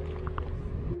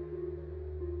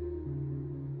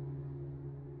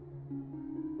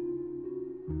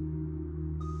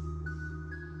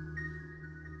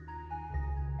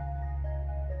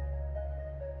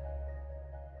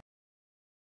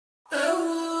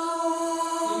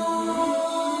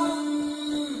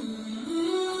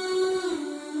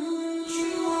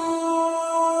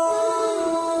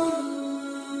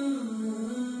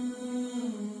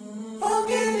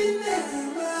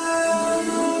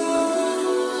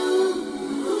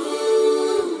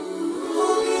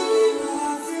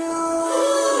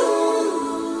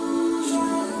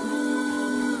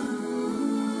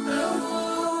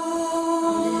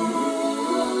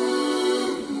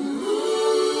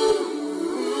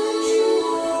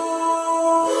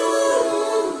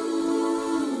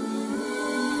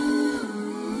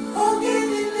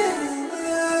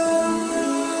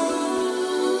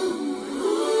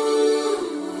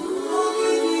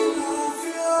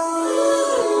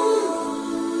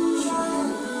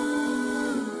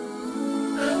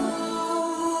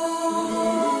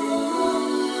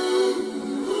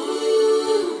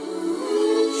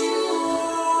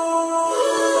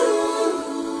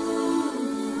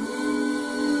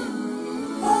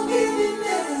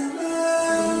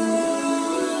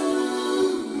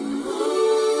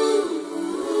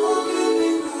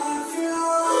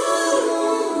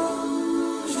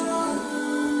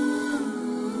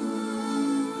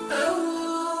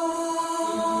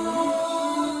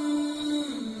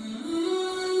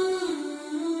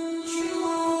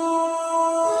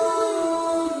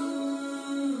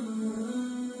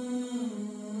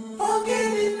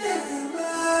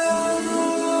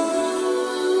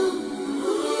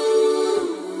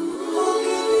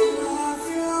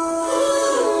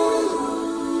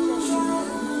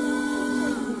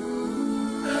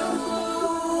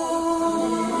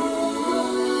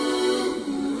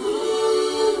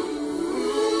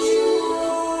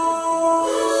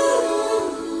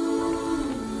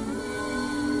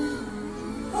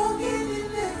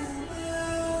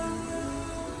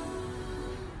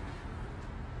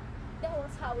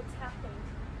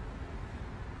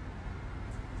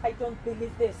 I don't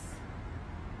believe this.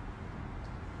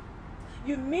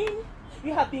 You mean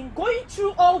you have been going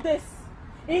through all this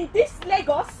in this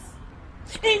Lagos?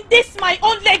 In this my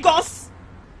own Lagos?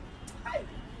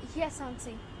 Yes,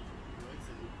 Auntie.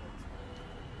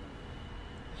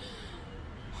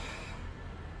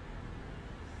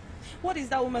 What is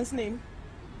that woman's name?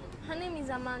 Her name is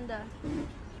Amanda.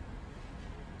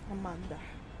 Amanda.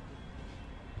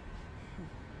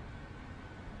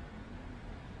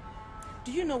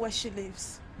 Do you know where she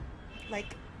lives?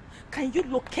 Like, can you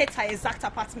locate her exact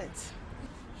apartment?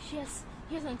 Yes,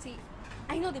 Yes, Auntie.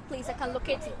 I know the place. I can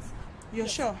locate it. You're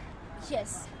sure?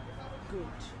 Yes. Good.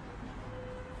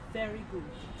 Very good.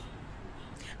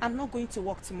 I'm not going to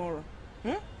work tomorrow.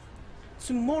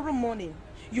 Tomorrow morning,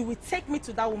 you will take me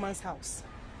to that woman's house.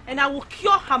 And I will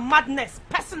cure her madness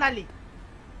personally.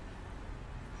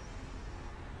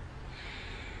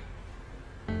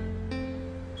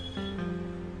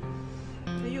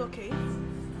 Are you okay?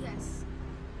 Yes.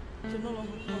 You're no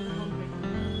longer hungry?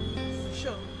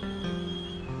 Sure.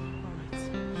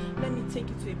 Alright. Let me take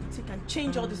you to a boutique and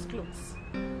change all these clothes.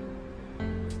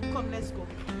 Come, let's go.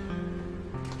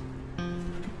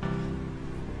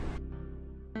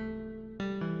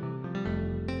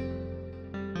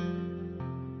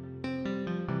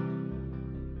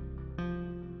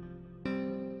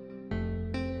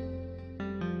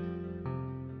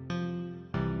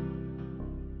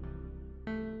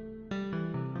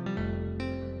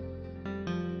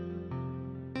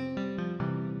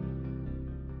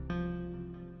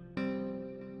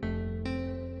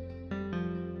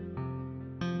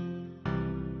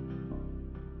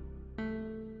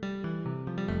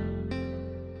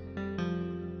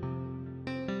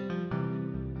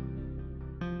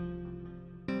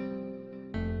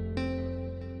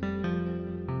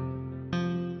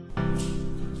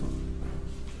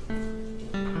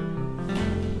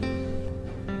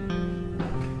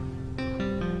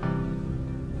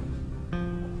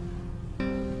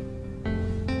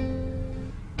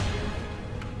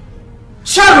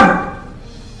 Sharon!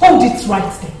 Hold it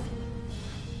right there.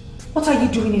 What are you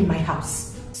doing in my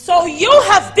house? So you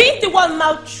have been the one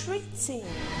maltreating.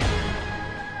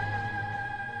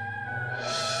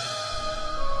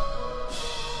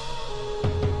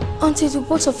 Auntie, do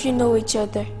both of you know each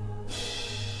other?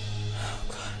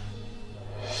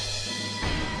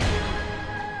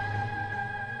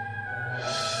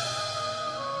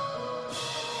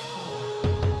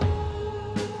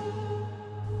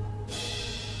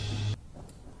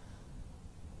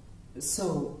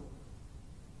 So,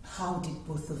 how did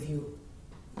both of you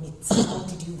meet? How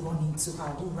did you run into her?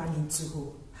 Who ran into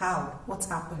who? How? What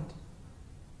happened?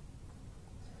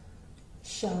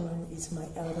 Sharon is my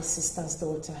elder sister's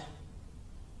daughter.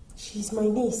 She's my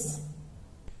niece.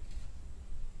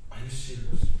 Are you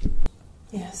serious?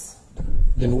 Yes.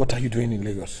 Then what are you doing in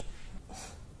Lagos?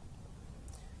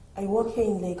 I work here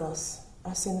in Lagos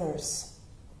as a nurse.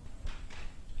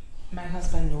 My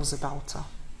husband knows about her.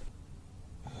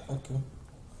 Okay.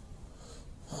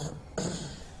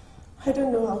 I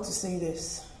don't know how to say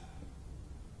this.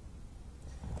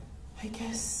 I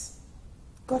guess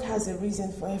God has a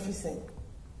reason for everything.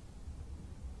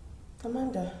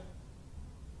 Amanda,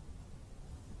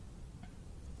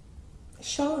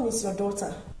 Sharon is your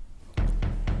daughter.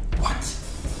 What?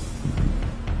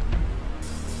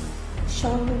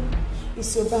 Sharon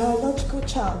is your biological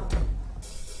child.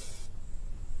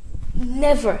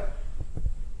 Never.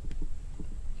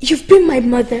 You've been my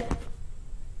mother.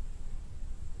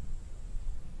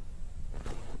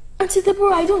 Auntie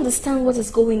Deborah, I don't understand what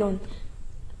is going on.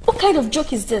 What kind of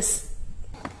joke is this?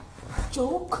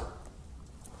 Joke?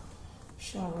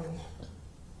 Sharon,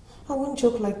 I won't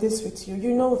joke like this with you.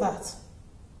 You know that.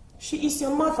 She is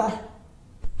your mother.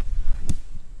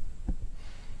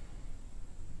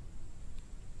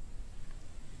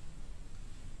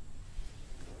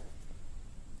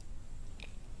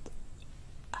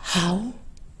 How?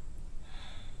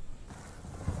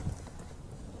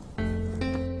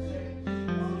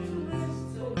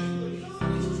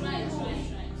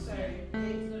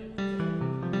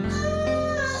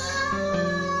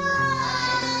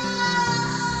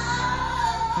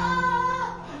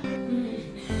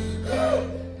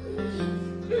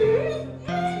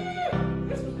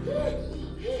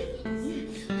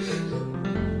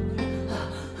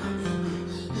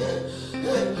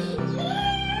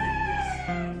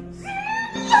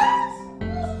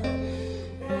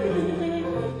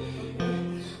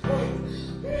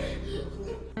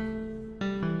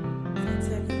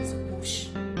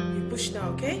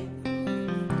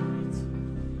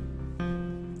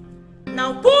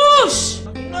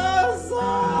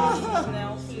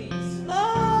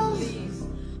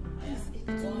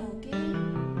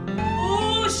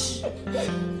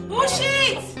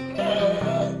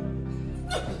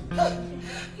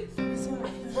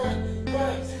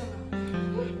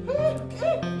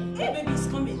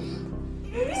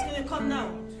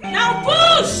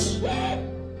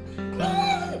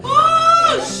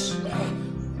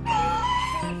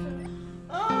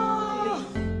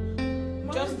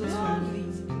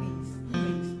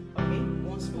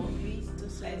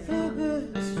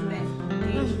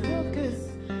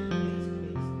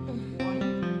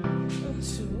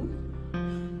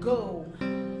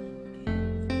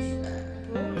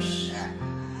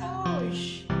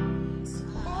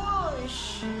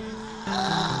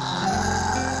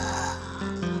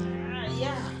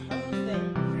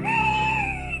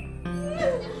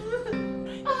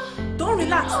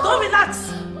 relax. Don't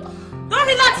relax. Don't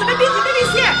relax. The baby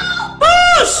is here.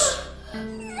 Push!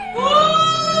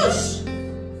 Push!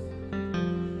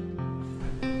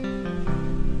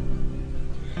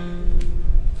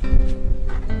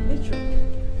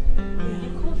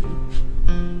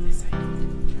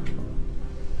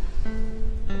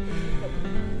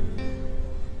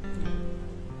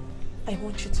 I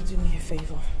want you to do me a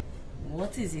favor.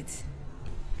 What is it?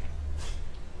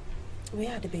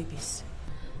 Where are the babies?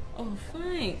 Oh,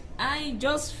 fine. I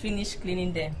just finished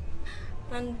cleaning them.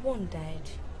 And one died.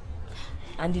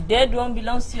 And the dead one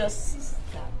belongs to your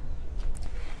sister.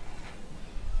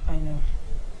 I know.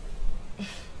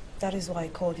 That is why I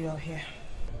called you out here.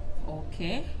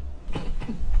 Okay.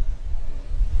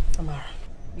 Amara.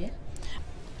 Yeah?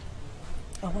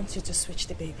 I want you to switch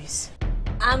the babies.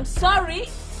 I'm sorry.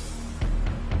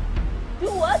 Do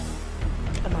what?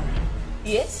 Amara.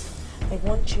 Yes? I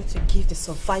want you to give the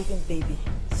surviving baby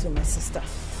to my sister.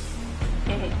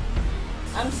 Hey,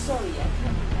 I'm sorry, I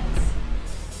can't do that.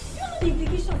 You know the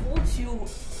implication of what you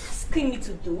asking me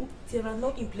to do? There are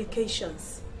no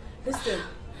implications. Listen,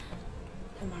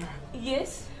 Amara.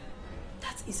 Yes?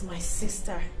 That is my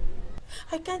sister.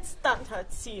 I can't stand her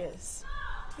tears.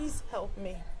 Please help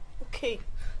me, okay?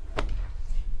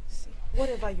 See,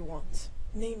 whatever you want,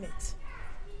 name it.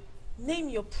 Name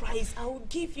your price. I will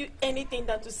give you anything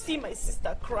than to see my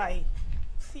sister cry.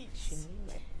 Please.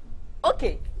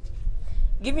 Okay.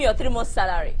 Give me your 3 months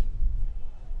salary.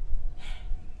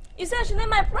 You said I should name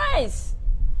my price.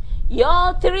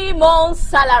 Your 3 months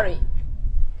salary.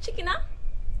 Chikina?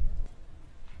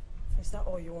 Is that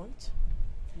all you want?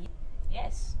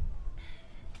 Yes.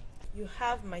 You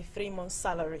have my 3 months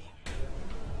salary.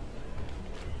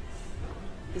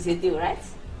 Is a deal, right?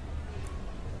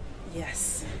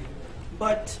 Yes.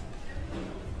 But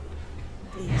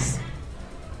please,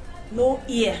 no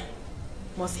ear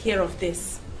must hear of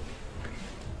this.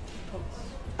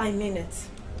 I mean it.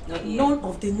 None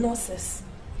of the nurses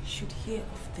should hear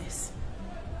of this.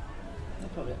 No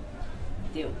problem.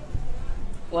 Deal.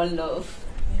 One love.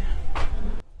 Yeah.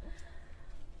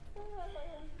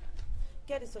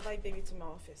 Get the survived baby to my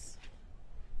office.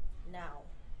 Now.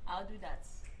 I'll do that.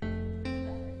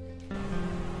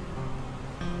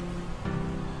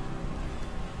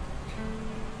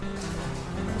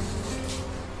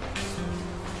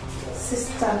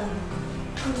 Sister.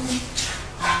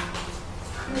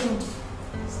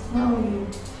 How are you?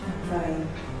 I'm fine.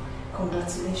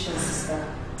 Congratulations, sister.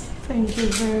 Thank you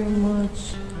very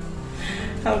much.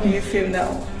 How do you feel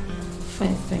now?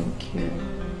 Fine, thank you.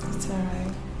 It's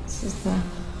alright. Sister,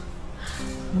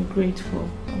 I'm grateful.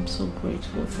 I'm so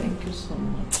grateful. Thank you so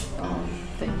much.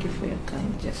 Thank you for your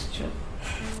kind gesture.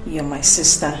 You're my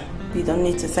sister. You don't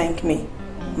need to thank me.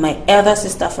 My elder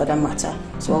sister for that matter.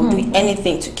 So I'll do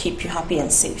anything to keep you happy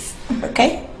and safe.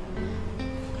 Okay?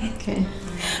 Okay.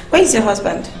 Where is your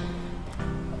husband?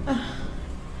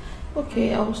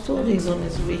 Okay, I was told he's on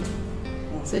his way.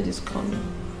 He said he's coming.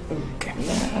 Okay.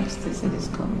 Yeah, I asked, he said he's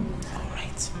coming.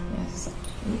 Alright. Yes.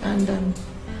 And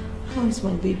how is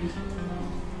my baby?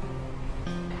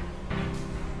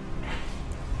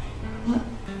 What?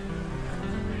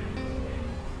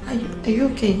 Are you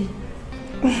okay?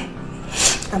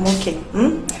 I'm okay.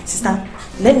 Sister,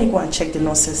 let me go and check the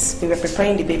nurses. They were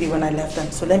preparing the baby when I left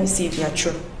them. So let me see if they are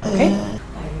true. Okay? Are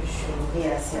you sure?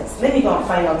 Yes, yes. Let me go and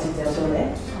find out if they're done,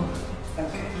 eh?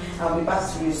 Okay. I'll be back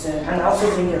to you soon. And I'll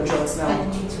also bring your drugs now. I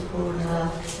need to hold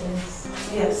her. Yes.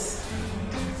 Yes.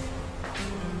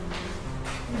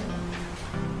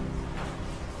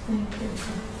 Thank you.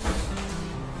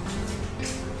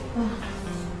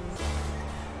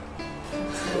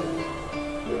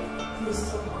 Please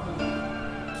stop crying.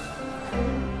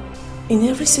 In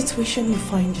every situation you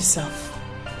find yourself,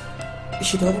 you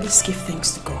should always give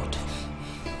thanks to God.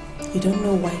 You don't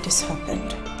know why this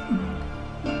happened.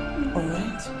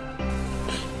 Alright?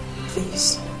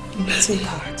 Please, take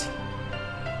heart.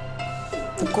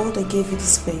 The God that gave you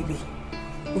this baby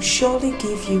will surely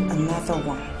give you another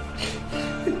one.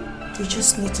 You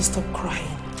just need to stop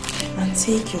crying and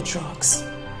take your drugs.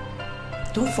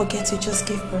 Don't forget you just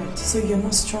gave birth, so you're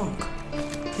not strong.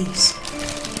 Please,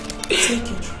 take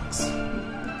your drugs.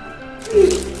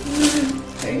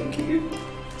 Thank you.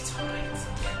 It's alright.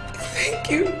 Thank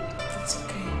you It's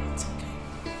okay. It's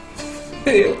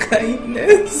okay. for your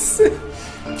kindness.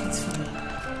 It's fine.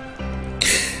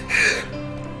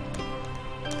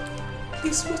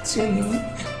 Please, what's your name?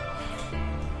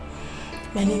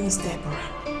 My name is Deborah.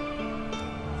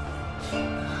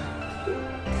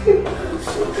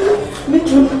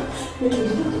 Metro, the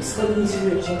doctor is calling you to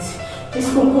urgency. Please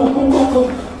come.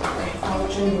 Okay, I'll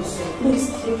join you soon. Please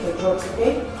take your drugs,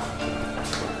 okay?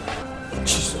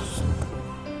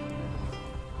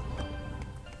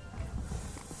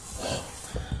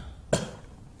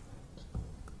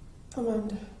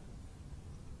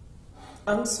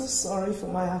 I'm so sorry for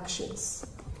my actions.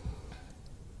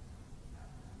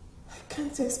 I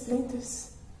can't explain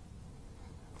this.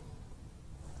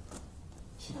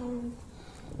 Sharon,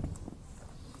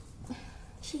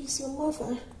 she's your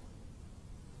mother.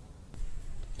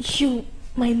 You,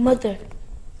 my mother.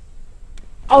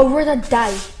 I'll rather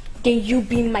die than you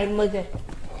being my mother.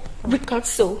 Wicked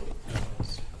soul.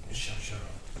 Shut up.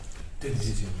 Take it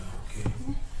easy now, okay?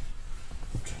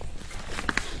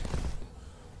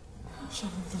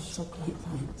 Sharon, don't talk like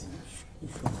that.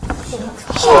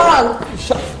 Sharon!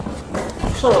 Sharon!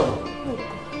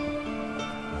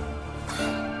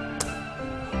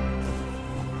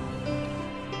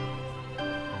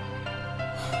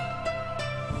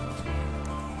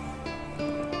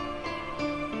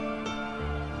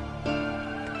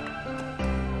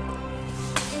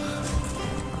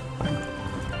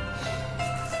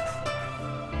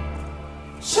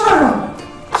 Sharon!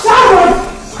 Sharon!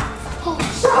 Oh,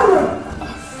 Sharon!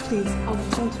 Please, I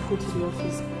want to go to the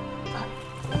office.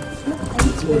 I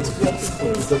need to go to the office,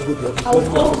 please. I'll go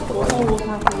to what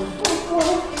happened.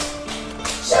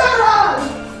 Sharon!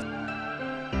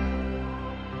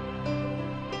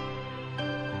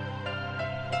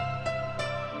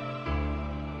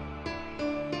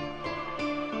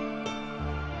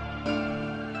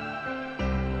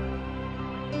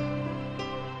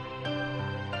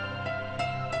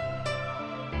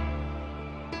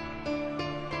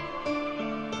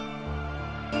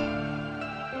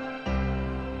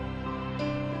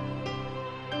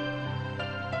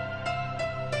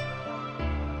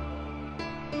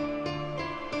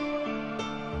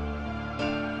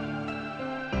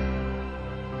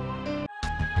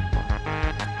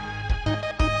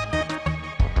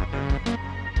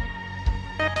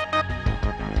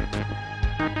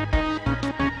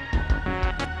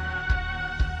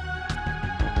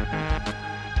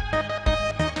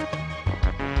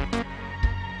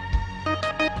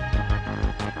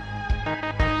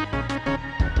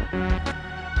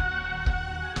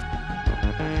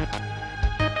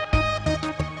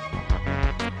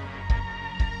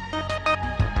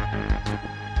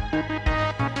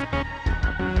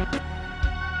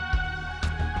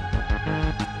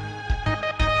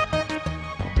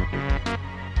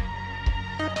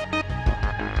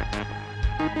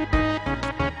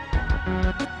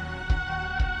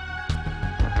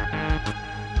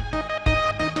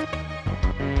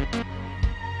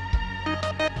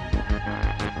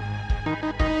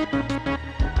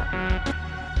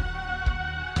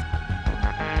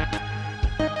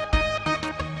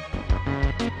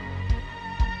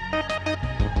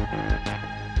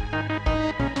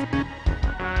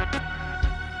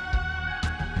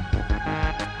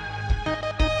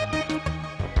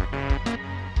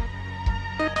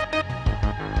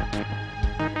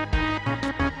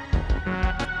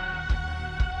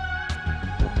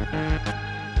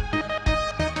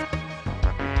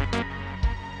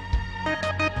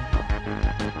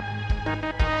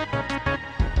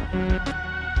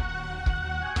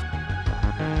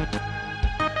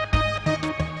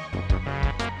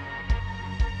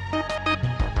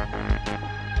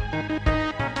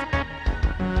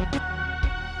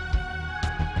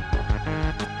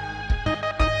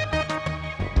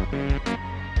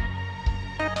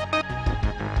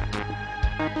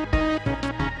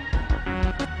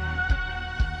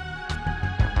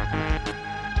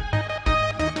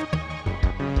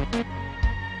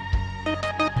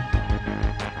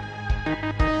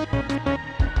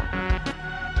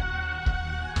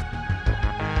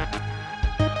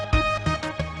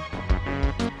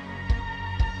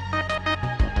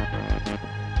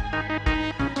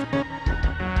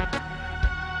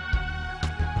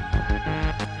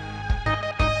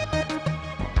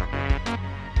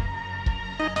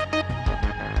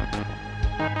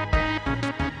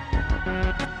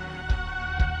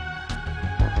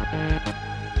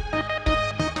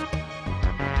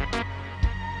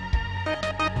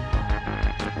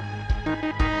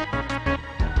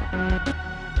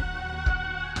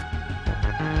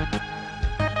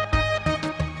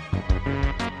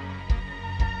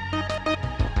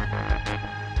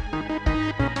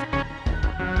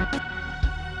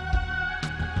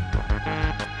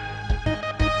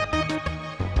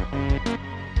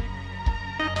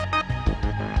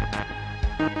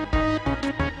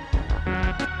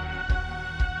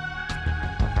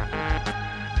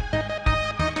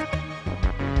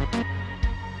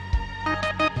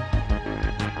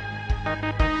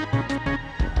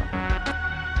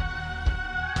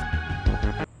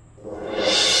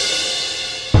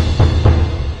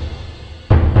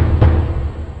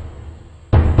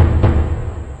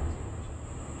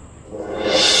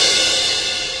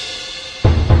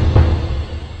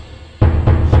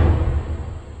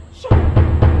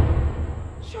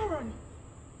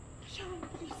 Sharon,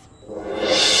 please.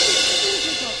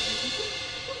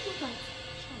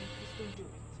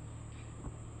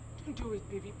 Don't do it,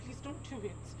 baby. Please don't do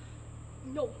it.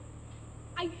 No.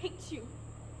 I hate you.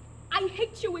 I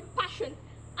hate you with passion.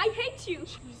 I hate you.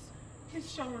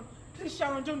 Please, Sharon. Please,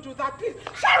 Sharon, don't do that. Please.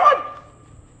 Sharon!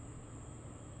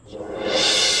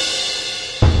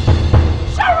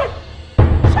 Sharon!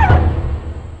 Sharon!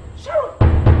 Sharon!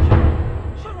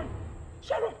 Sharon!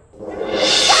 Sharon!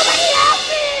 Somebody help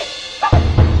me!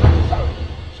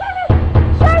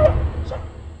 Sharon!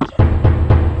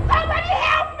 Somebody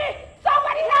help me!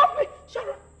 Somebody help me!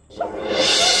 Sharon! Sharon!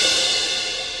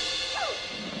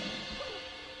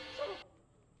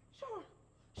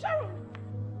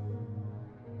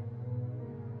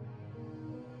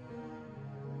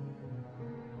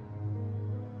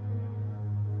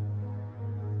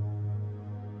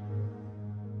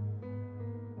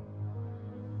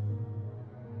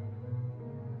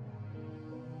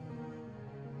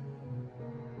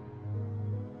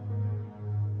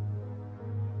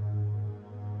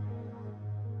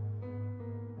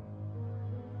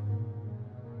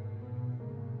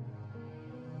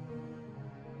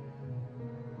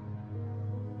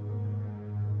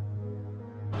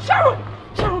 Sharon!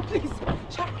 Sharon, please!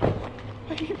 Sharon!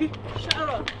 Baby!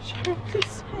 Sharon! Sharon,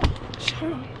 please!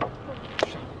 Sharon!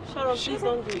 Sharon, please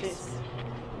don't do this.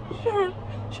 Sharon!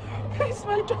 Sharon, please,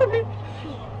 my darling!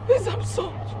 Please, I'm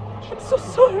so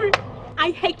sorry.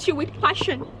 I hate you with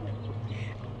passion.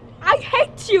 I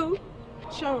hate you!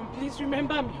 Sharon, please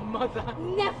remember I'm your mother.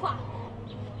 Never!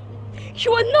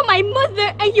 You are not my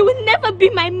mother and you will never be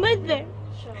my mother.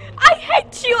 Sharon. I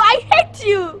hate you! I hate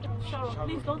you! Sharon,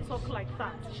 please don't talk like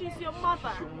that. She's your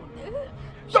mother.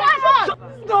 Sharon!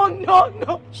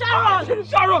 No! Sharon!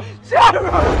 Sharon!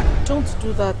 Don't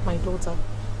do that, my daughter.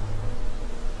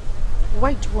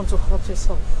 Why do you want to hurt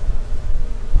yourself?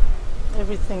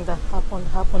 Everything that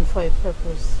happened for a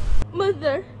purpose.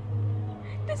 Mother,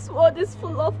 this world is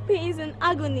full of pains and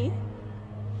agony.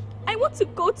 I want to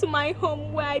go to my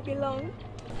home where I belong.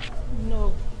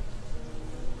 No.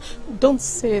 Don't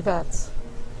say that.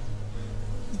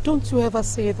 Don't you ever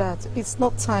say that. It's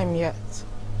not time yet.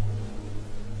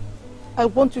 I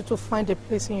want you to find a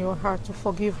place in your heart to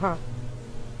forgive her.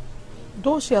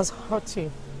 Though she has hurt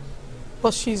you,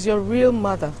 but she's your real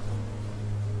mother.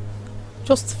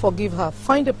 Just forgive her.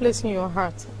 Find a place in your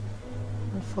heart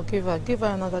and forgive her. Give her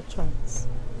another chance.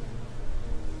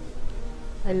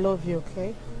 I love you,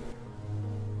 okay?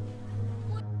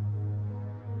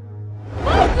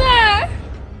 Mother!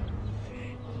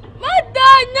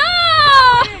 Mother, no!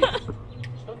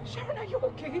 Sharon, are you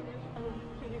okay?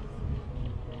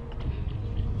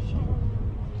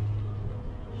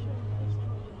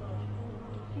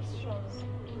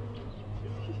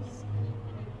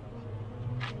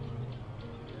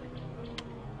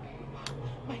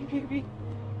 My baby.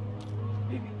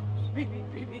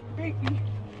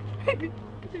 Baby.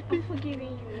 I'm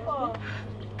forgiving you. Oh.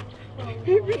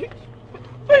 Baby.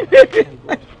 My baby.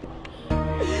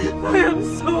 I am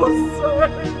so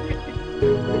sorry.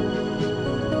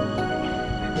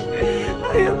 I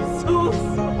am so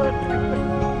sorry.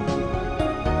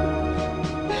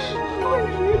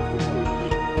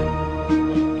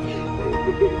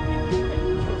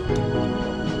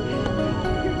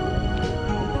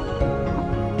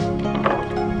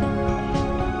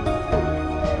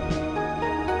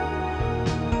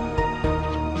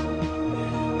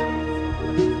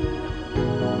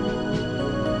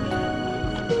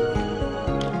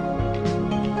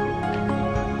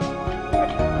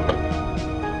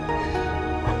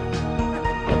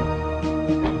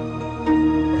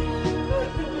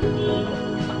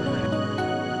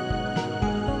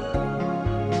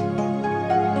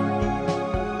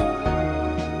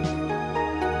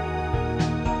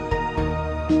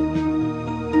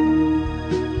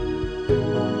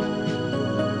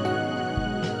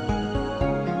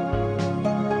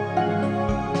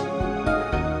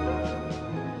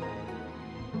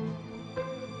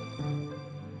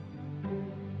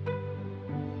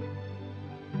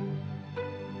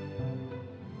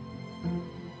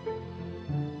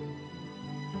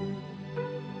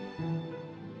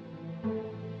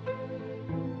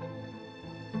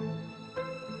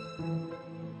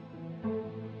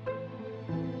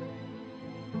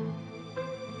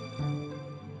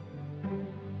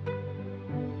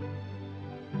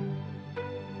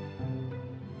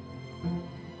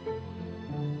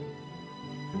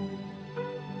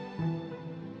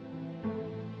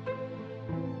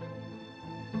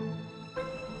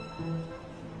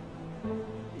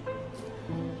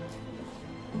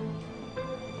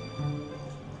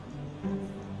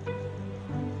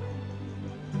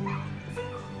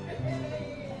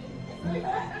 Hey.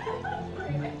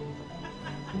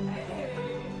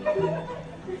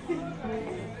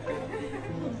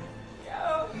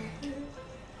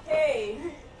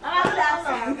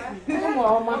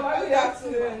 Mama, good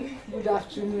afternoon. Good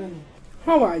afternoon.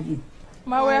 How are you?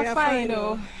 Ma, we're fine,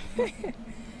 oh.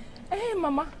 Hey,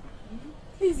 Mama.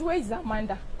 Please, where is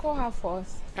Amanda? Call her for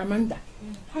us. Amanda?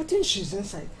 I think she's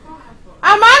inside.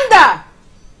 Amanda!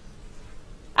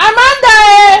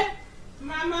 Amanda!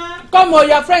 Mama! Come on,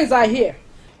 your friends are here.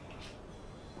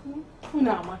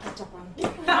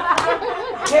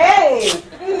 Hey!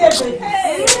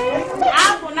 Hey!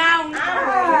 Apple now!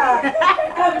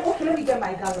 Let me get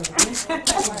my gallon.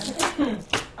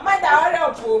 Amanda, hurry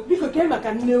up! Because came back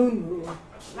and knew.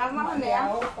 Mama, I'm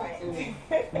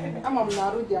on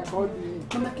Narudia.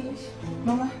 Mama,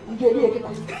 Mama,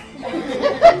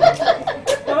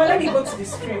 Mama, let me go to the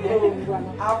stream.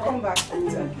 I'll come back.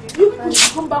 You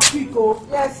come back quick, oh.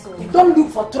 Yes. Don't look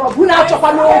for trouble. Now,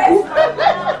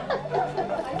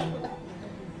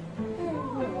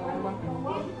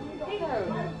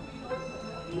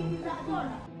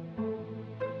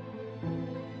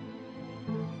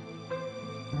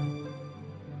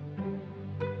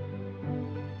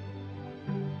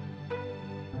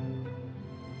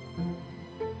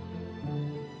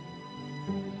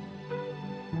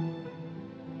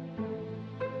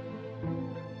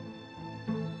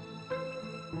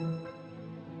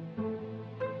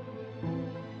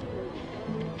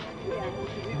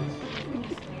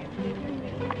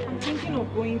 I'm thinking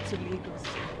of going to Lagos.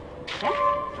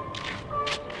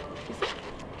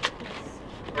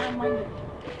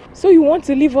 So you want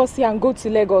to leave us here and go to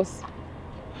Lagos?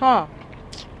 Huh?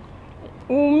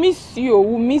 We'll miss you,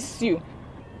 we'll miss you.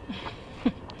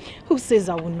 Who says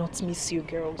I will not miss you,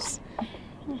 girls?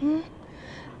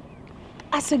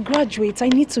 As a graduate, I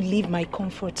need to leave my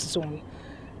comfort zone.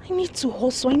 I need to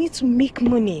hustle, I need to make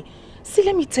money. See,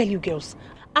 let me tell you, girls,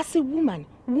 as a woman,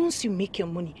 once you make your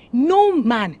money, no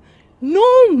man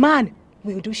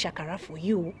will do shakara for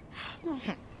you.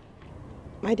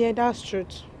 My dear, that's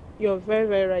truth. You're very,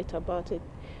 very right about it.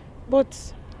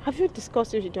 But have you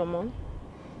discussed it with your mom?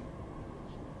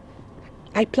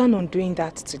 I plan on doing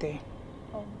that today.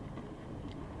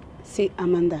 See,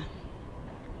 Amanda,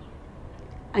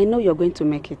 I know you're going to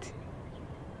make it.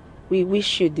 We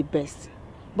wish you the best.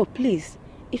 But please,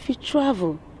 if you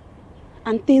travel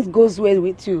and things goes well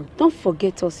with you, don't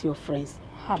forget us, your friends.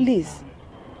 Please.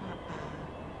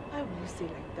 Why will you say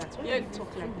like that? Why Yeah, will you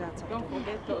talk like that? Don't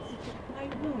forget us. I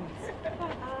won't.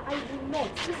 I will not.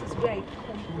 This is where I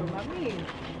come from. I mean,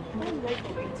 I don't like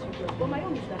forget you girls. But my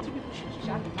own is that you people should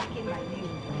start marking my name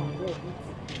on the wall.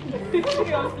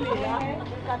 Seriously, yeah?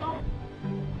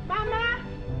 Mama!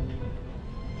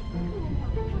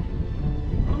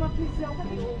 Mama, please, help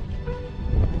me.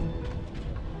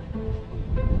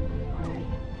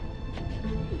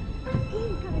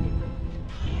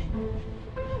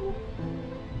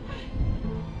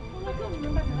 I don't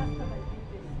remember the last time I did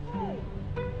this.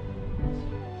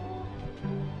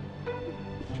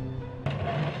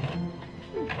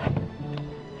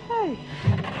 Hey!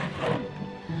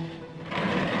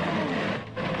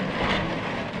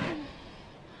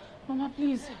 Mama,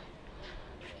 please,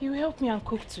 you help me and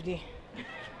cook today.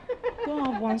 Don't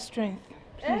have one strength,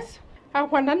 please.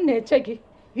 I've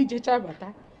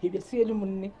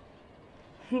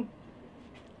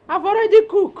already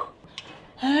cooked.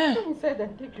 Hey,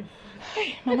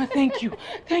 Mama, thank you.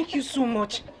 Thank you so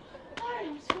much.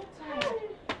 I'm so tired.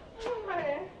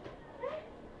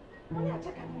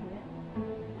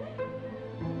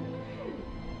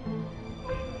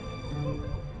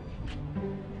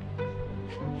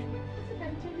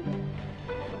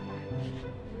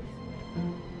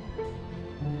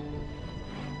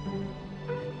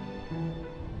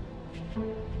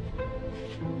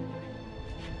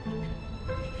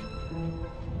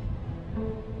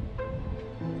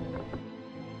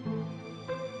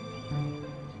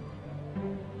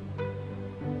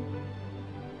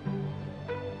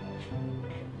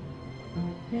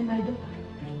 Hey, my daughter,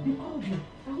 they called you.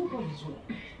 I hope all is well.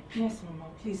 Yes, Mama,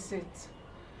 please sit.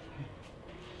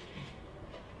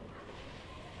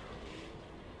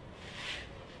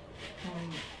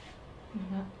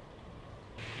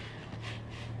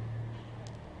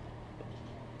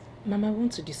 Mama, I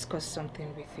want to discuss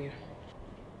something with you.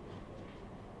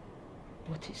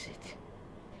 What is it?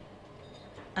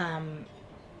 I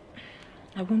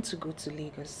want to go to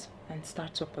Lagos and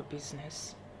start up a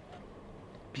business.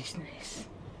 Business?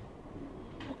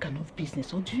 What kind of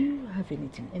business? Or do you have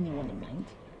anyone in mind?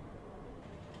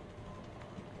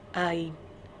 I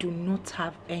do not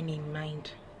have any in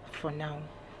mind for now.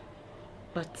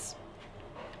 But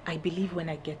I believe when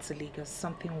I get to Lagos,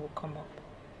 something will come up.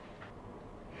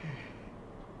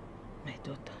 My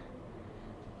daughter,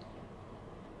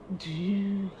 do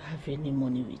you have any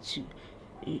money with you?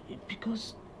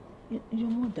 Because your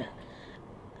mother,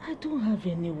 I don't have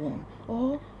anyone.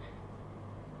 Or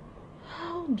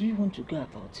how do you want to go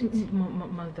about it?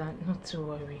 Mother, not to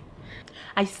worry.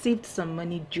 I saved some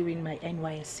money during my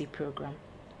NYSC program.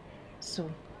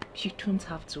 So you don't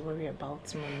have to worry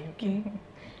about money, okay?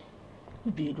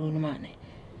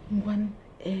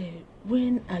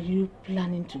 When are you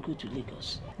planning to go to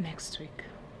Lagos? Next week.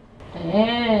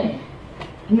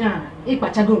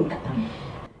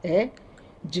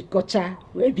 Jikocha,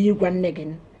 where be you going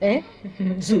again?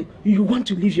 So you want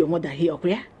to leave your mother here,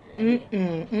 okay?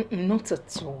 Not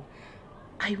at all.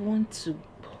 I want to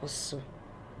hustle.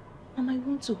 And I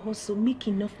want to hustle, make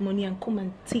enough money and come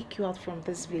and take you out from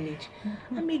this village.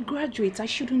 I'm a graduate, I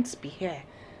shouldn't be here.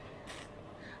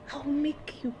 I'll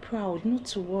make you proud, not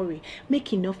to worry.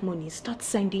 Make enough money, start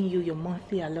sending you your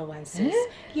monthly allowances.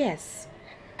 Yes.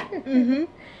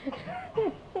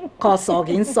 Cause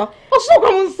again, so.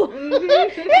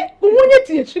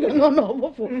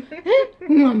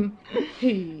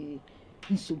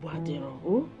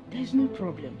 There's no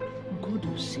problem. God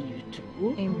will see you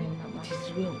through. Amen, Mama. It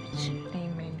is well with you.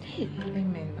 Amen.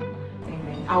 Amen, Mama.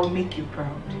 Amen. I'll make you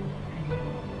proud.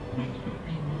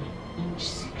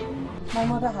 My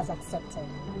mother has accepted.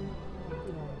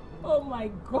 Oh my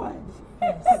God.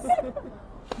 Yes.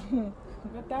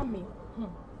 Madame,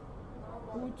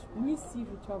 would miss you if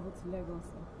you travel to Lagos.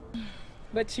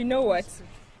 But you know what?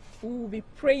 We will be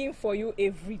praying for you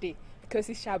every day because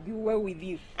it shall be well with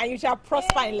you and you shall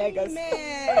prosper in Lagos.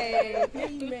 Amen.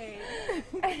 Amen.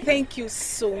 Thank you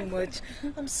so much.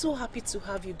 I'm so happy to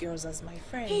have you girls as my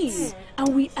friends. Hey,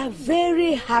 and we are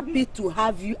very happy to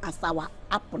have you as our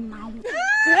apple now.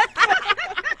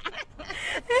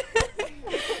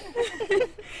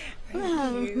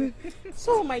 Thank you.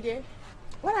 So, my dear,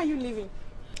 when are you leaving?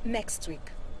 Next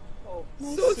week. Oh,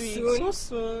 So soon. So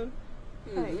soon.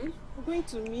 I'm going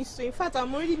to miss you. In fact,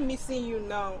 I'm already missing you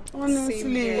now.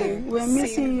 Honestly, we're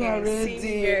missing you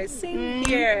already. Same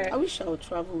here. I wish I would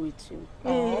travel with you.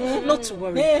 Oh, not to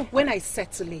worry. When I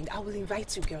settle in, I will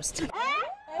invite you girls to.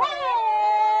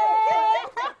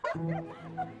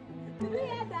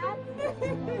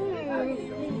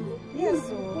 Yes,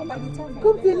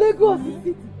 Come to Lagos.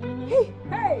 Hey,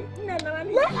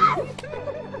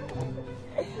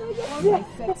 Once I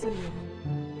settle in.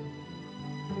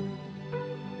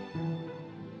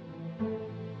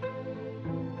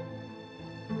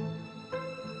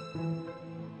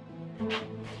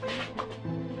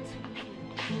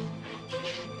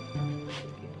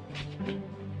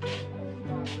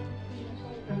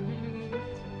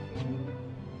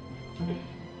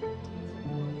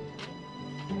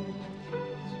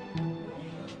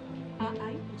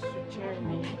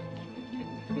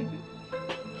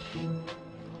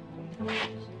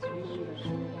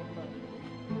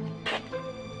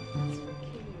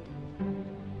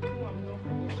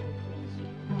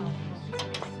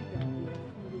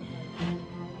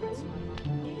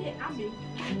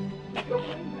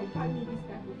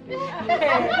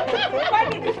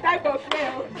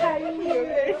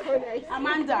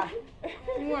 Amanda,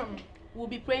 we'll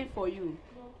be praying for you.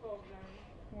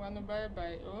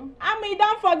 Bye-bye. Oh. Ami,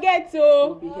 don't forget to.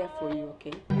 We'll be here for you,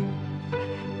 okay?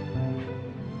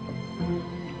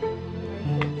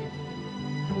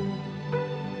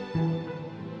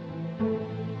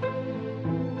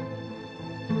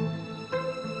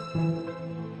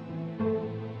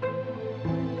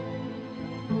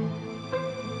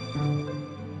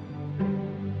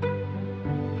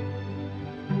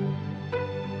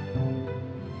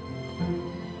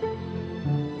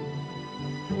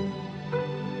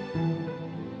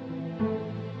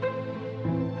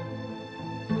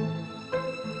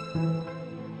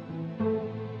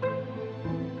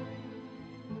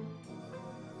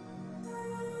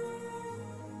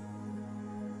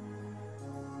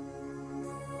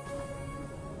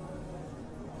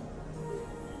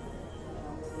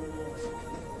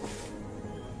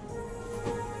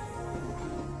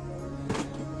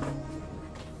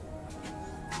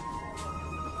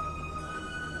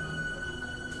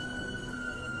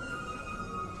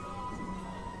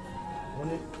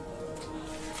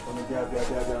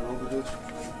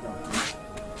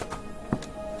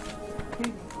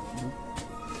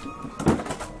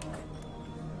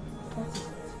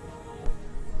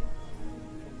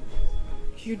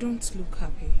 You don't look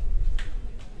happy.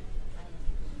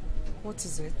 What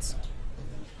is it?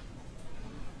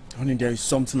 Honey, there is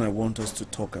something I want us to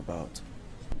talk about.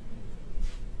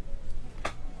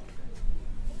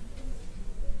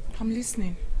 I'm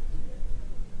listening.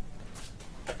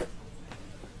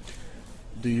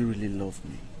 Do you really love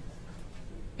me?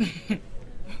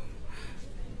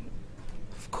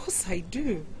 Of course I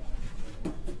do.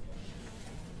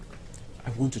 I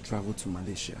want to travel to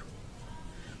Malaysia.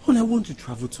 Honey, I want to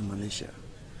travel to Malaysia.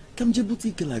 Come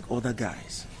Djibouti like other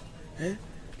guys. Eh?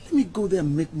 Let me go there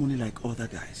and make money like other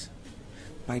guys.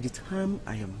 By the time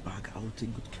I am back, I will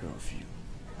take good care of you.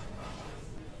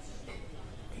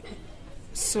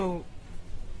 So,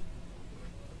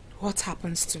 what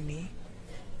happens to me?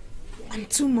 I'm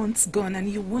 2 months gone and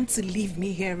you want to leave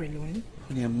me here alone?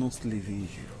 Honey, I'm not leaving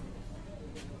you.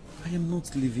 I am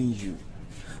not leaving you.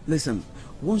 Listen,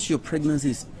 once your pregnancy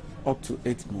is up to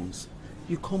 8 months,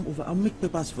 you come over. I'll make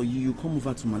papers for you. You come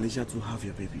over to Malaysia to have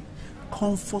your baby.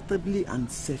 Comfortably and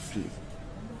safely.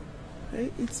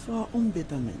 Hey, it's for our own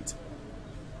betterment.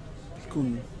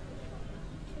 Come.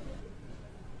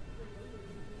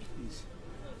 Please.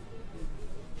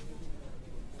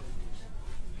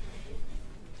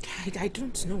 I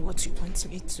don't know what you want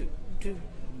me to do.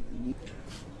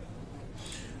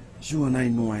 You and I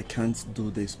know I can't do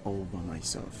this all by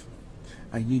myself.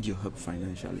 I need your help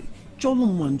financially.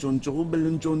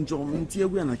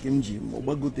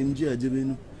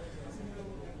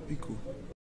 Biko.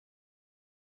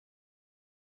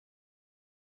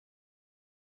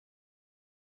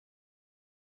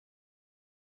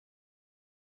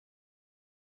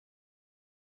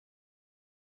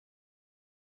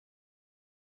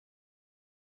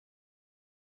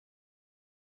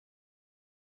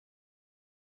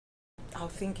 I'll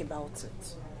think about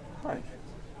it. Hi.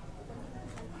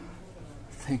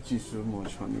 Thank you so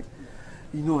much, honey.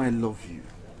 You know I love you.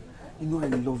 You know I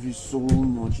love you so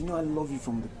much. You know I love you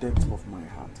from the depth of my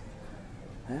heart.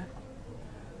 Eh?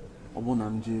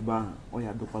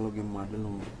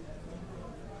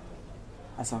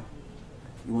 Asa,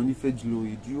 you want to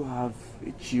do you have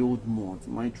a chilled mouth?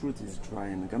 My throat is dry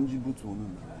and I'm just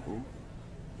going to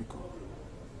because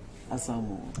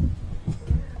Asamo.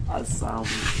 I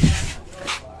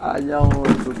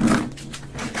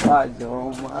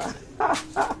don't want to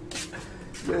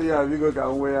yeah, we go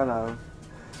can wear now.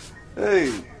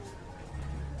 Hey,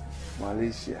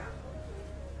 Malaysia.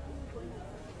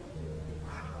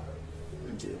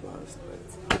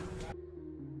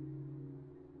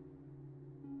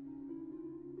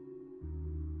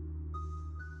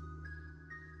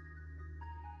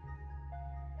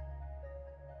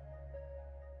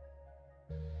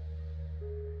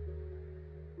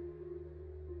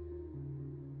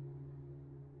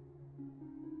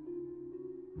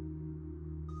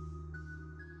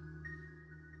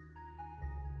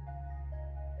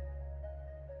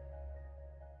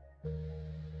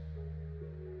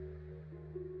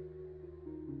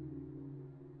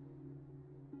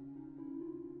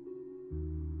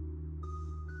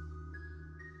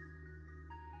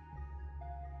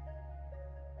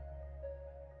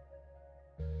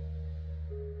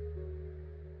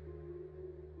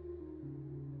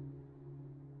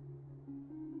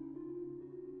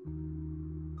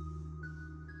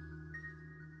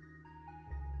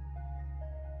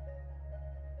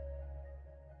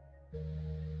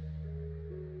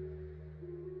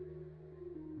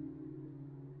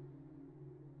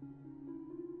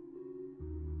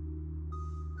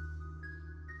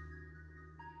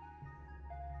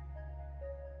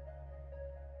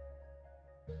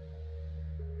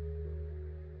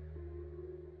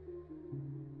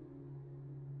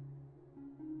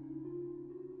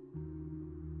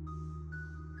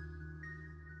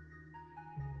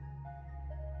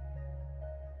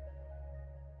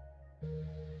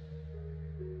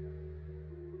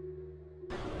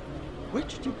 Where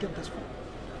did you get this from?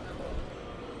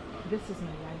 This is my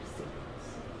life savings.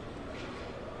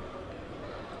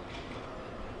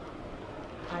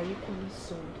 I equally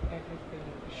sold everything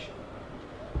in the shop.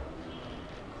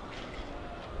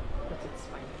 But it's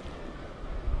fine.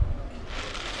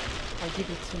 I give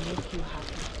it to make you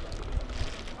happy.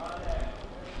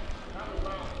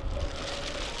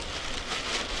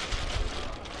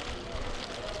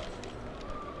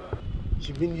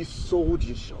 You mean you sold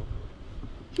your shop?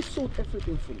 You sold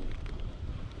everything for me.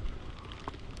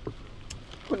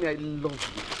 Honey, I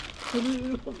love you. I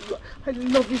love you. I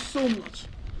love you so much.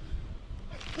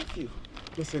 I love you.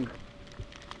 Listen,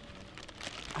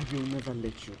 I will never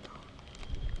let you down.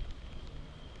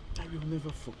 I will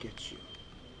never forget you.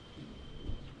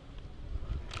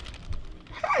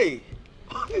 Hey!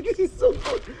 This is so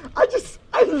good. I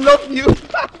love you.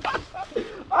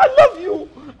 I love you.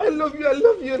 I love you. I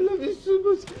love you. I love you so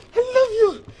much. I love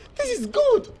you. This is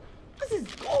good. This is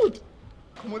good.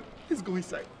 Come on, let's go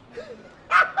inside.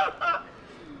 I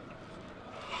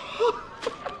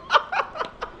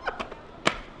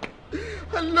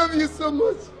love you so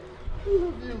much. I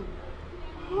love you.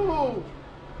 Oh,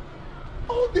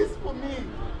 all this for me.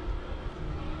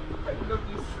 I love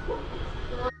you so much.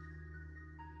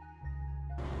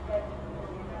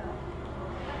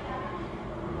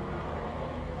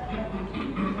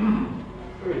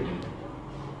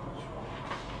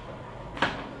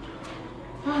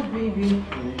 Ah, baby.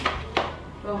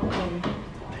 Welcome.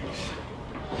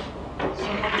 So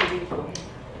how did it go?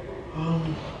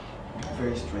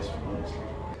 Very stressful, honestly.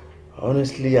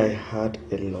 Honestly, I had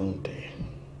a long day.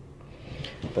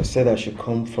 They said I should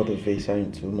come for the visa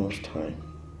in 2 months' time.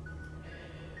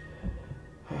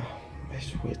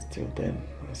 Let's wait till then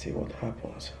and see what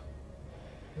happens.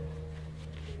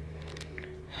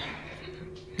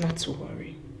 Not to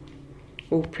worry.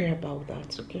 We'll pray about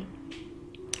that, okay?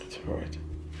 It's alright.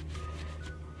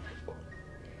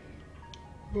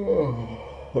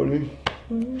 Oh, honey,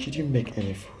 did you make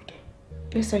any food?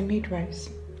 Yes, I made rice.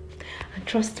 And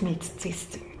trust me, it's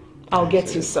tasty. I'll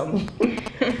get you some.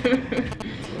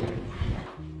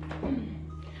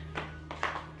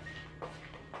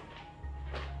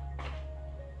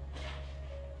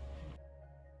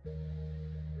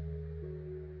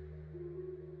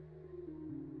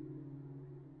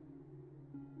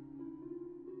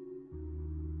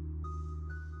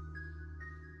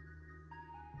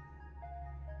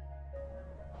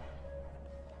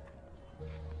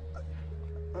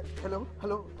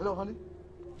 Hello, honey.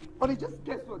 Honey, just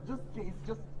guess what? Just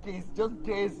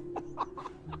guess.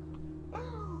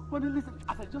 Honey, listen,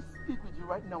 as I just speak with you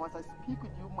right now, as I speak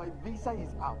with you, my visa is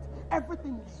out.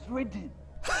 Everything is ready.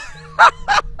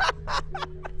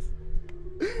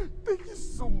 Thank you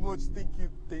so much. Thank you.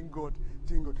 Thank God.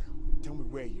 Tell me,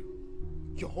 where are you?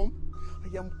 You're home?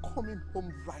 I am coming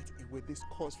home right away. This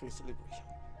calls for a celebration.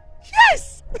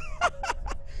 Yes!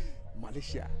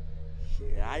 Malaysia,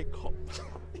 here I come.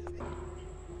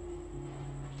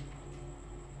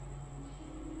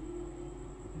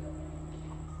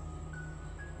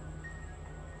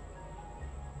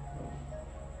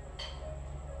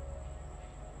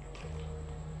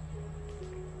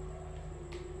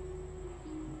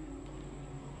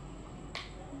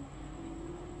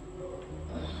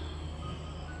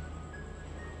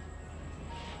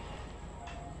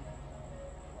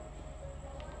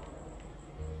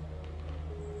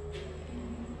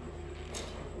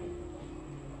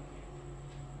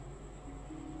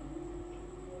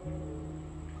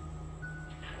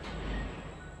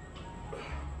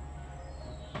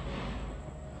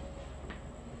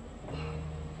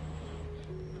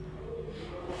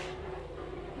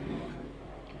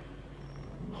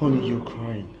 Honey, you're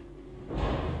crying.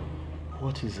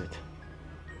 What is it?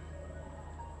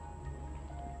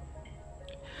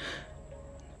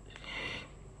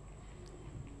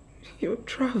 You're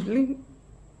traveling.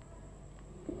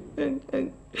 And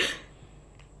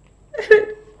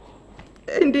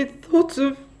the thought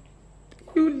of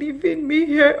you leaving me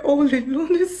here all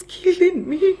alone is killing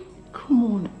me. Come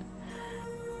on.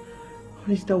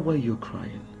 Is that why you're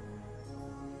crying?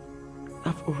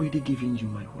 I've already given you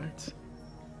my words.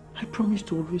 I promise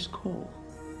to always call.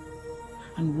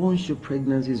 And once your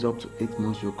pregnancy is up to 8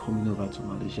 months, you're coming over to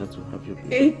Malaysia to have your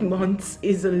baby. 8 months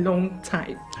is a long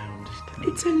time. I understand.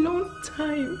 It's a long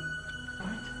time.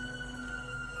 Right?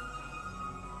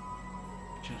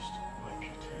 Just wipe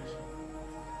your tears.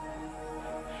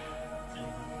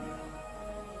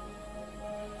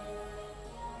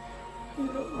 I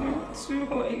love you too.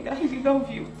 I love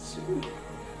you too.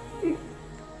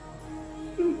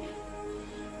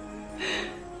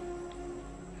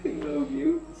 I love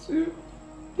you too.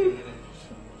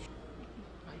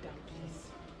 Madam,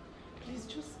 please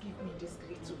just give me this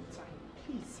little time,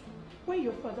 please. When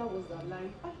your father was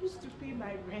alive, I used to pay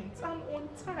my rent. I'm on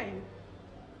time.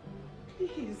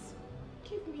 Please,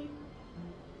 give me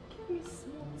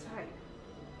small time.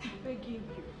 I'm begging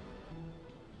you.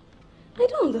 I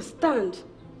don't understand.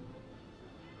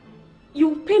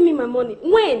 You pay me my money.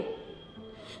 When?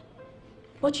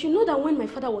 But you know that when my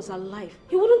father was alive,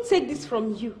 he wouldn't take this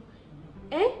from you.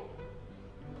 Eh?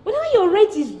 Whenever your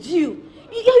rent is due,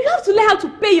 you have to learn how to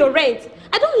pay your rent.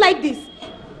 I don't like this.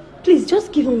 Please,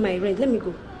 just give me my rent. Let me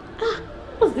go. Ah,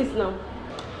 what's this now?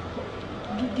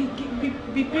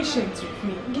 Be patient with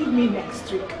me. Give me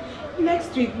next week.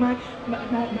 Next week, my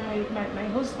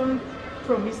husband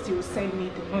promised he will send me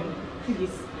the money.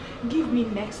 Please, give me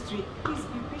next week. Please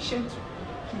be patient with me,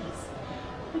 please.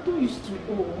 I don't used to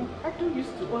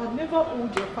owe. I've never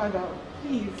owed your father.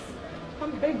 Please,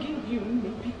 I'm begging you,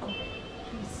 maybe come.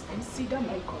 Please, consider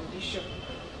my condition.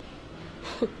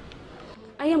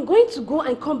 I am going to go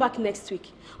and come back next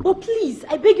week. But please,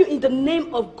 I beg you in the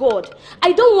name of God,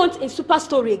 I don't want a super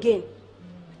story again.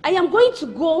 I am going to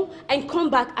go and come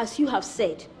back as you have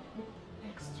said.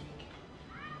 Next week.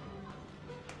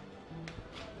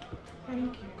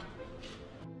 Thank you.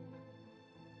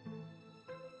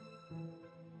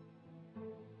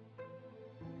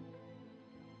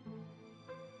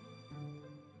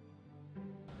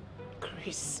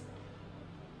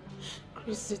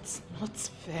 Chris, it's not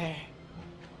fair.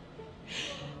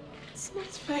 It's not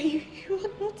fair. You are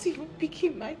not even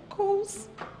picking my calls.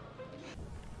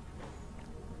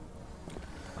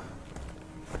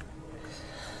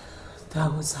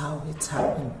 That was how it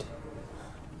happened.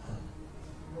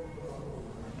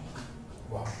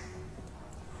 Wow.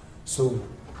 So,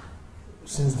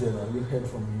 since then, have you heard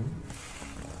from him?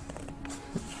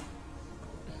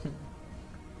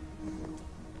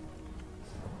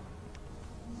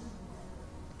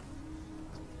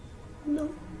 No.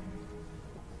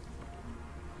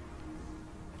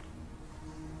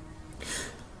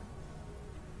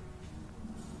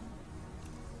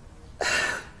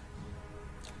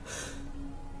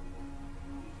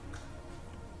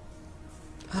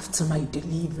 After my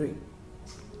delivery,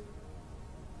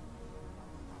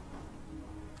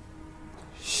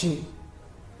 she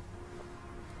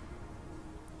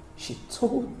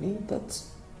told me that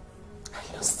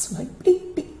I lost my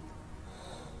baby.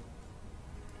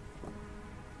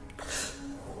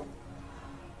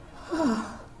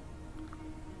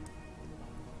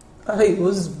 I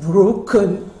was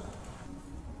broken.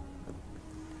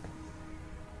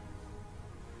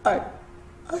 I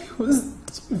was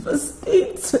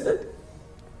devastated.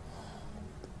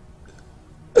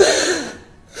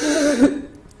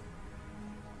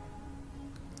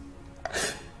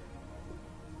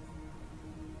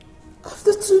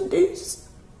 After 2 days,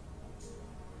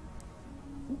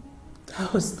 I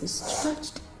was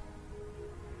discharged.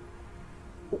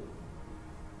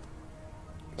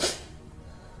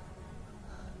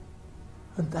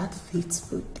 On that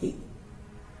fateful day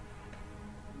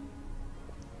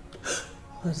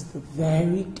was the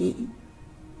very day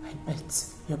I met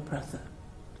your brother.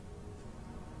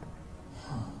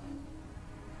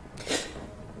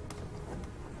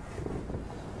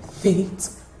 Fate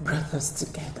brought us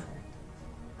together.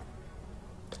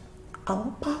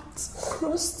 Our paths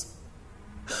crossed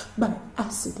by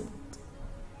accident.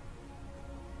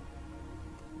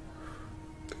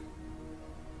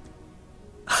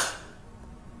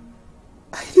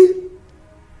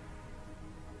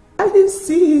 I didn't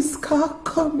see his car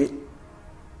coming.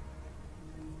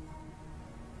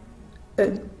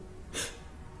 And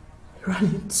I ran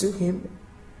into him.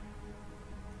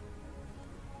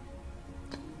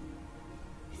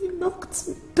 He knocked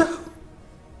me down.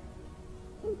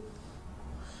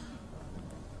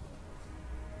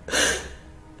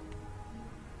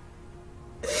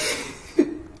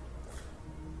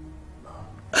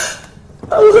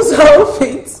 That was how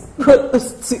fate brought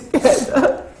us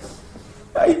together.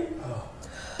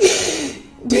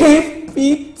 They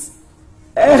picked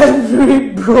every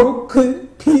broken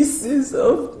pieces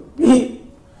of me.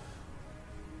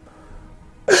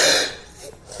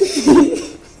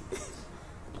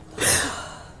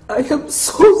 I am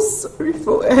so sorry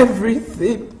for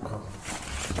everything.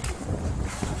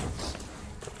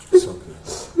 It's okay.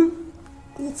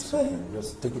 It's fine.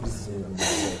 Just take it easy on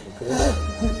yourself,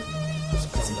 okay? Just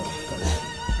calm down.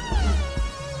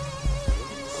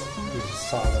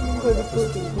 I'm going to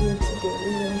put it here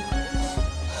together.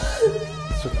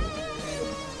 It's okay.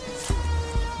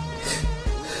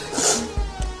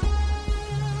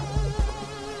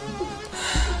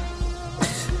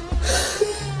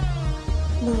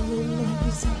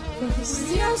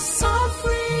 You're so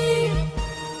free,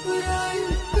 but are you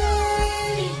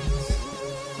pain?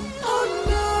 Oh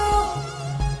no,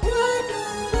 where do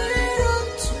we run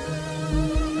to?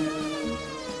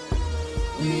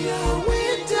 We are